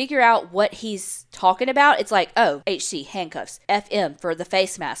when you figure out what he's talking about, it's like, oh, HC, handcuffs, FM for the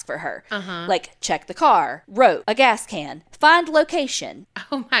face mask for her. Like check the car, rope, a gas can, find location.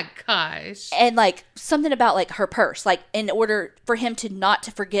 Oh my gosh. And like something about like her purse, like in order for him to not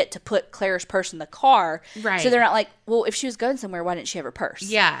to forget to put Claire's purse in the car. Right. So they're not like, well, if she was going somewhere, why didn't she have her purse?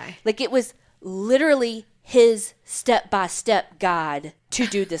 Yeah. Like it was literally his step-by-step guide to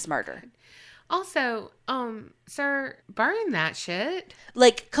do this murder. Also, sir, burn that shit.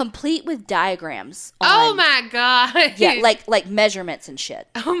 Like complete with diagrams. Oh my God. Yeah, like measurements and shit.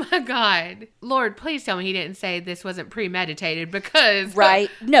 Oh my God. Lord, please tell me he didn't say this wasn't premeditated because... Right.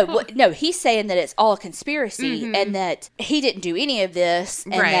 No, he's saying that it's all a conspiracy and that he didn't do any of this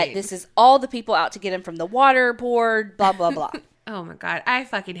and that this is all the people out to get him from the water board, blah, blah, blah. Oh my God, I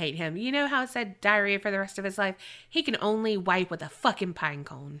fucking hate him. You know how it said diarrhea for the rest of his life? He can only wipe with a fucking pine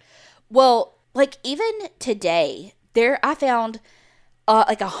cone. Well, like even today, I found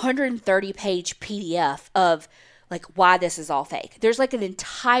like 130-page PDF of like why this is all fake. There's like an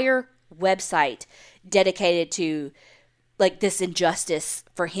entire website dedicated to like this injustice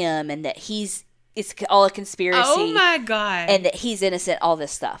for him and that it's all a conspiracy. Oh my God. And that he's innocent, all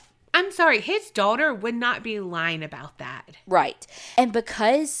this stuff. I'm sorry, his daughter would not be lying about that. Right. And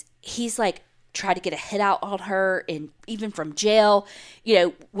because he's like tried to get a hit out on her and even from jail,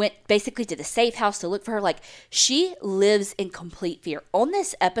 went basically to the safe house to look for her. Like she lives in complete fear. On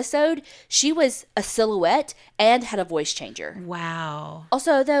this episode, she was a silhouette and had a voice changer. Wow.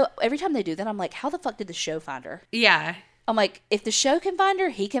 Also, though, every time they do that, I'm like, how the fuck did the show find her? Yeah. I'm like, if the show can find her,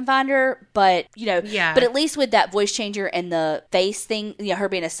 he can find her. But, but at least with that voice changer and the face thing, her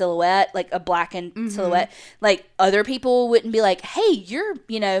being a silhouette, like a blackened silhouette, like other people wouldn't be like, hey, you're,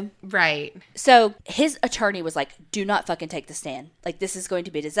 Right. So his attorney was like, do not fucking take the stand. Like, this is going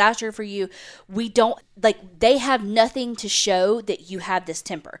to be a disaster for you. We don't, like, they have nothing to show that you have this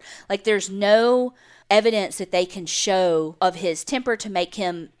temper. Like, there's no evidence that they can show of his temper to make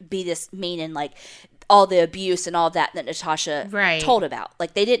him be this mean and like, all the abuse and all that Natasha told about.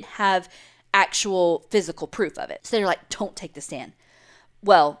 Like, they didn't have actual physical proof of it. So they're like, don't take the stand.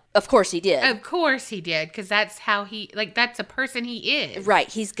 Well, of course he did. Of course he did, because that's how that's a person he is. Right.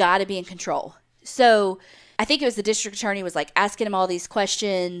 He's got to be in control. So I think it was the district attorney was like asking him all these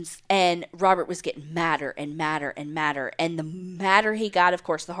questions, and Robert was getting madder and madder and madder. And the madder he got, of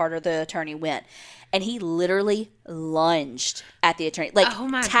course, the harder the attorney went. And he literally lunged at the attorney,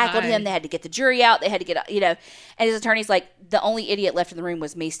 tackled him. They had to get the jury out. They had to get, and his attorney's like, the only idiot left in the room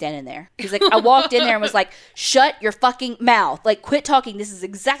was me standing there. He's like, I walked in there and was like, shut your fucking mouth. Like, quit talking. This is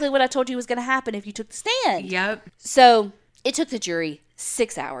exactly what I told you was going to happen if you took the stand. Yep. So it took the jury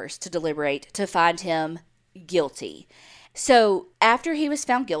 6 hours to deliberate to find him guilty. So after he was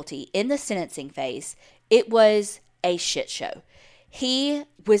found guilty in the sentencing phase, it was a shit show. He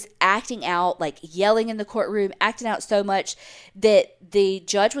was acting out, like yelling in the courtroom, acting out so much that the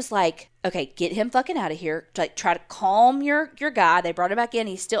judge was like, okay, get him fucking out of here. Like, try to calm your guy. They brought him back in.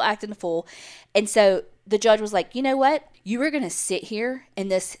 He's still acting a fool. And so the judge was like, you know what? You are going to sit here in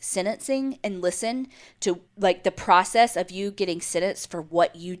this sentencing and listen to like the process of you getting sentenced for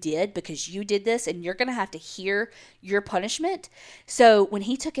what you did, because you did this, and you're going to have to hear your punishment. So when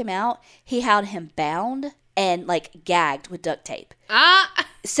he took him out, he had him bound and like gagged with duct tape.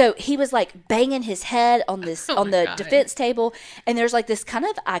 So he was like banging his head on this God. Defense table, and there's like this kind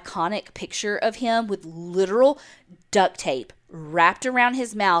of iconic picture of him with literal duct tape wrapped around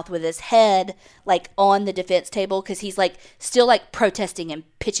his mouth with his head like on the defense table, because he's like still like protesting and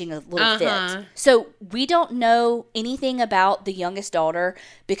pitching a little fit. So we don't know anything about the youngest daughter,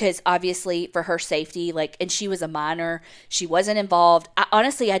 because obviously for her safety, like, and she was a minor, she wasn't involved.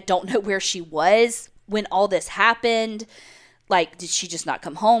 I don't know where she was when all this happened. Like, did she just not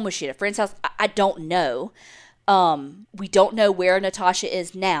come home? Was she at a friend's house? I don't know. We don't know where Natasha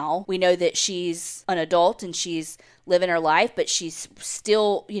is now. We know that she's an adult and she's living her life, but she's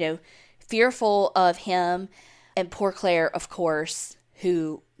still, fearful of him. And poor Claire, of course,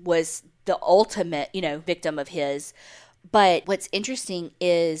 who was the ultimate, victim of his. But what's interesting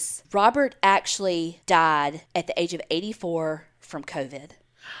is Robert actually died at the age of 84 from COVID.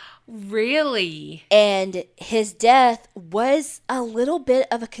 Really? And his death was a little bit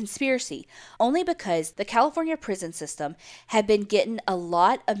of a conspiracy, only because the California prison system had been getting a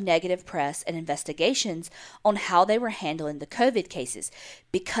lot of negative press and investigations on how they were handling the COVID cases,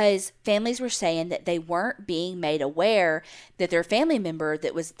 because families were saying that they weren't being made aware that their family member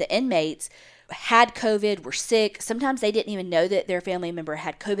that was the inmates had COVID, were sick. Sometimes they didn't even know that their family member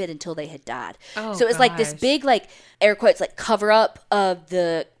had COVID until they had died. So it was like this big, like, air quotes, like cover up of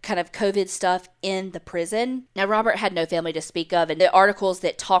the kind of COVID stuff in the prison. Now, Robert had no family to speak of, and the articles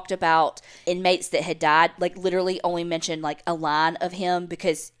that talked about inmates that had died, like, literally only mentioned like a line of him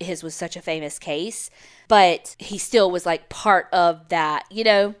because his was such a famous case. But he still was like part of that,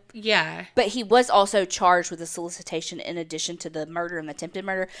 Yeah. But he was also charged with a solicitation in addition to the murder and the attempted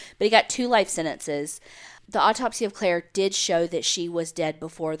murder. But he got 2 life sentences. The autopsy of Claire did show that she was dead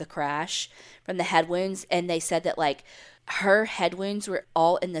before the crash from the head wounds. And they said that like her head wounds were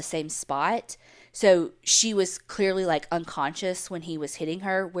all in the same spot. So she was clearly like unconscious when he was hitting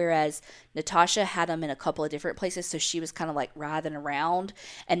her, whereas Natasha had them in a couple of different places. So she was kind of like writhing around,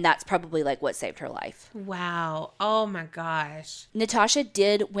 and that's probably like what saved her life. Wow. Oh my gosh. Natasha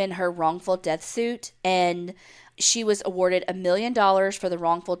did win her wrongful death suit, and she was awarded $1 million for the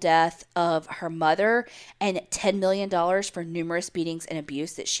wrongful death of her mother and $10 million for numerous beatings and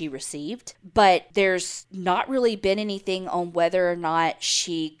abuse that she received. But there's not really been anything on whether or not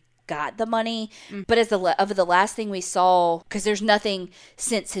she got the money. But as the last thing we saw, because there's nothing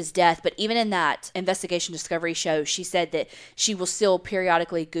since his death, but even in that investigation discovery show, she said that she will still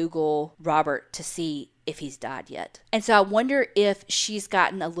periodically Google Robert to see if he's died yet. And so I wonder if she's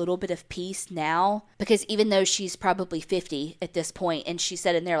gotten a little bit of peace now, because even though she's probably 50 at this point, and she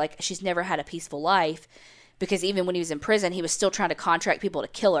said in there like she's never had a peaceful life, because even when he was in prison, he was still trying to contract people to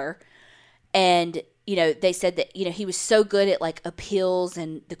kill her. And they said that, he was so good at like appeals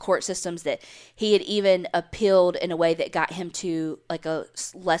and the court systems that he had even appealed in a way that got him to like a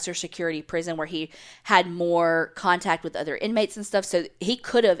lesser security prison where he had more contact with other inmates and stuff. So he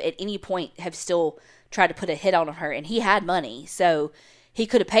could have at any point have still tried to put a hit on her, and he had money. So he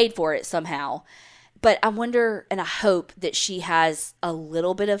could have paid for it somehow. But I wonder, and I hope that she has a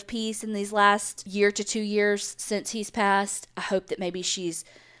little bit of peace in these last year to 2 years since he's passed. I hope that maybe she's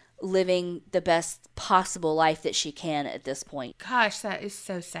living the best possible life that she can at this point. Gosh, that is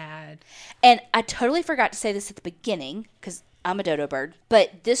so sad. And I totally forgot to say this at the beginning because I'm a dodo bird,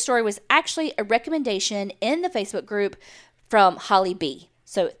 but this story was actually a recommendation in the Facebook group from Holly B.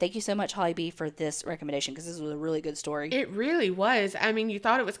 So thank you so much, Holly B, for this recommendation, because this was a really good story. It really was. I mean, you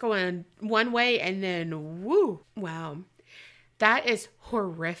thought it was going one way and then woo. Wow. That is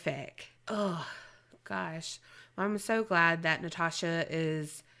horrific. Oh, gosh. I'm so glad that Natasha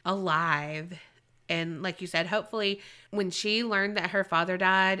is alive. And like you said, hopefully when she learned that her father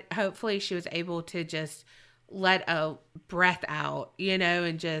died, hopefully she was able to just let a breath out,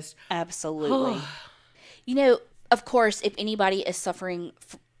 and just... Absolutely. Of course, if anybody is suffering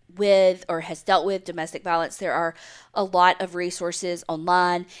with or has dealt with domestic violence, there are a lot of resources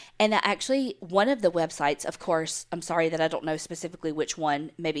online. And actually, one of the websites, of course, I'm sorry that I don't know specifically which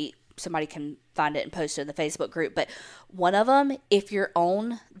one, maybe somebody can find it and post it in the Facebook group, but one of them, if you're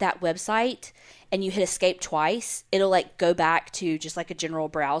on that website and you hit escape twice, it'll like go back to just like a general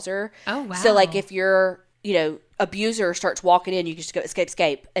browser. Oh, wow. So like if your abuser starts walking in, you can just go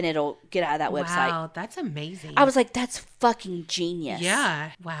escape and it'll get out of that website. Wow, that's amazing. I was like, that's fucking genius.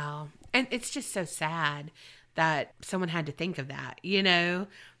 Yeah. Wow. And it's just so sad that someone had to think of that,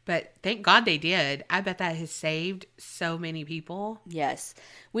 But thank God they did. I bet that has saved so many people. Yes.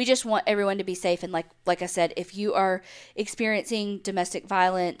 We just want everyone to be safe. And like I said, if you are experiencing domestic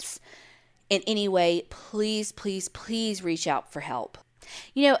violence in any way, please, please, please reach out for help.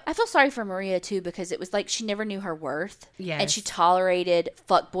 I feel sorry for Maria, too, because it was like she never knew her worth. Yes. And she tolerated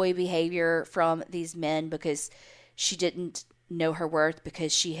fuckboy behavior from these men because she didn't know her worth,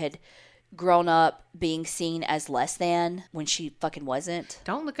 because she had grown up being seen as less than when she fucking wasn't.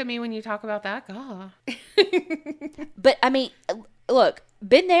 Don't look at me when you talk about that. God. But, I mean, look,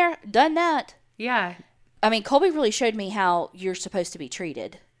 been there, done that. Yeah. I mean, Colby really showed me how you're supposed to be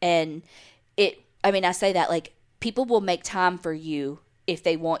treated. And I say that, like, people will make time for you if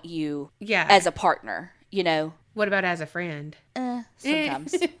they want you as a partner, What about as a friend?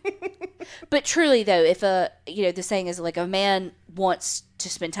 Sometimes. But truly, though, if the saying is like a man wants to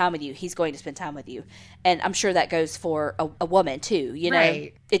spend time with you, he's going to spend time with you. And I'm sure that goes for a woman, too,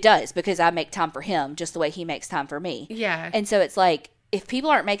 Right. It does, because I make time for him just the way he makes time for me. Yeah. And so it's like, if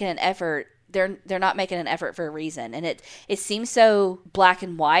people aren't making an effort, they're not making an effort for a reason. And it seems so black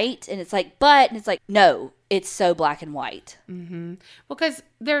and white. And it's like, no, it's so black and white. Mm-hmm. Well, because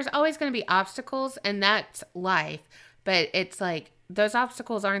there's always going to be obstacles, and that's life. But it's like, those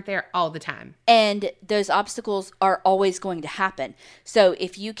obstacles aren't there all the time. And those obstacles are always going to happen. So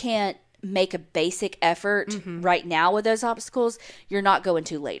if you can't make a basic effort right now with those obstacles, you're not going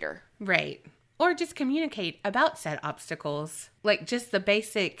to later. Right. Or just communicate about said obstacles. Like just the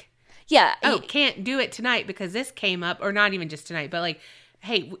basic... Yeah. Can't do it tonight because this came up, or not even just tonight, but like,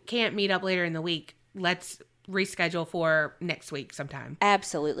 hey, can't meet up later in the week. Let's reschedule for next week sometime.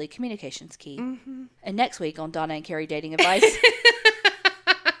 Absolutely. Communication's key. Mm-hmm. And next week on Donna and Carrie Dating Advice.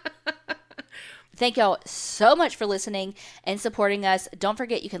 Thank y'all so much for listening and supporting us. Don't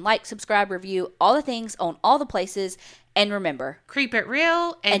forget you can like, subscribe, review, all the things on all the places. And remember, keep it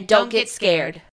real and don't get scared.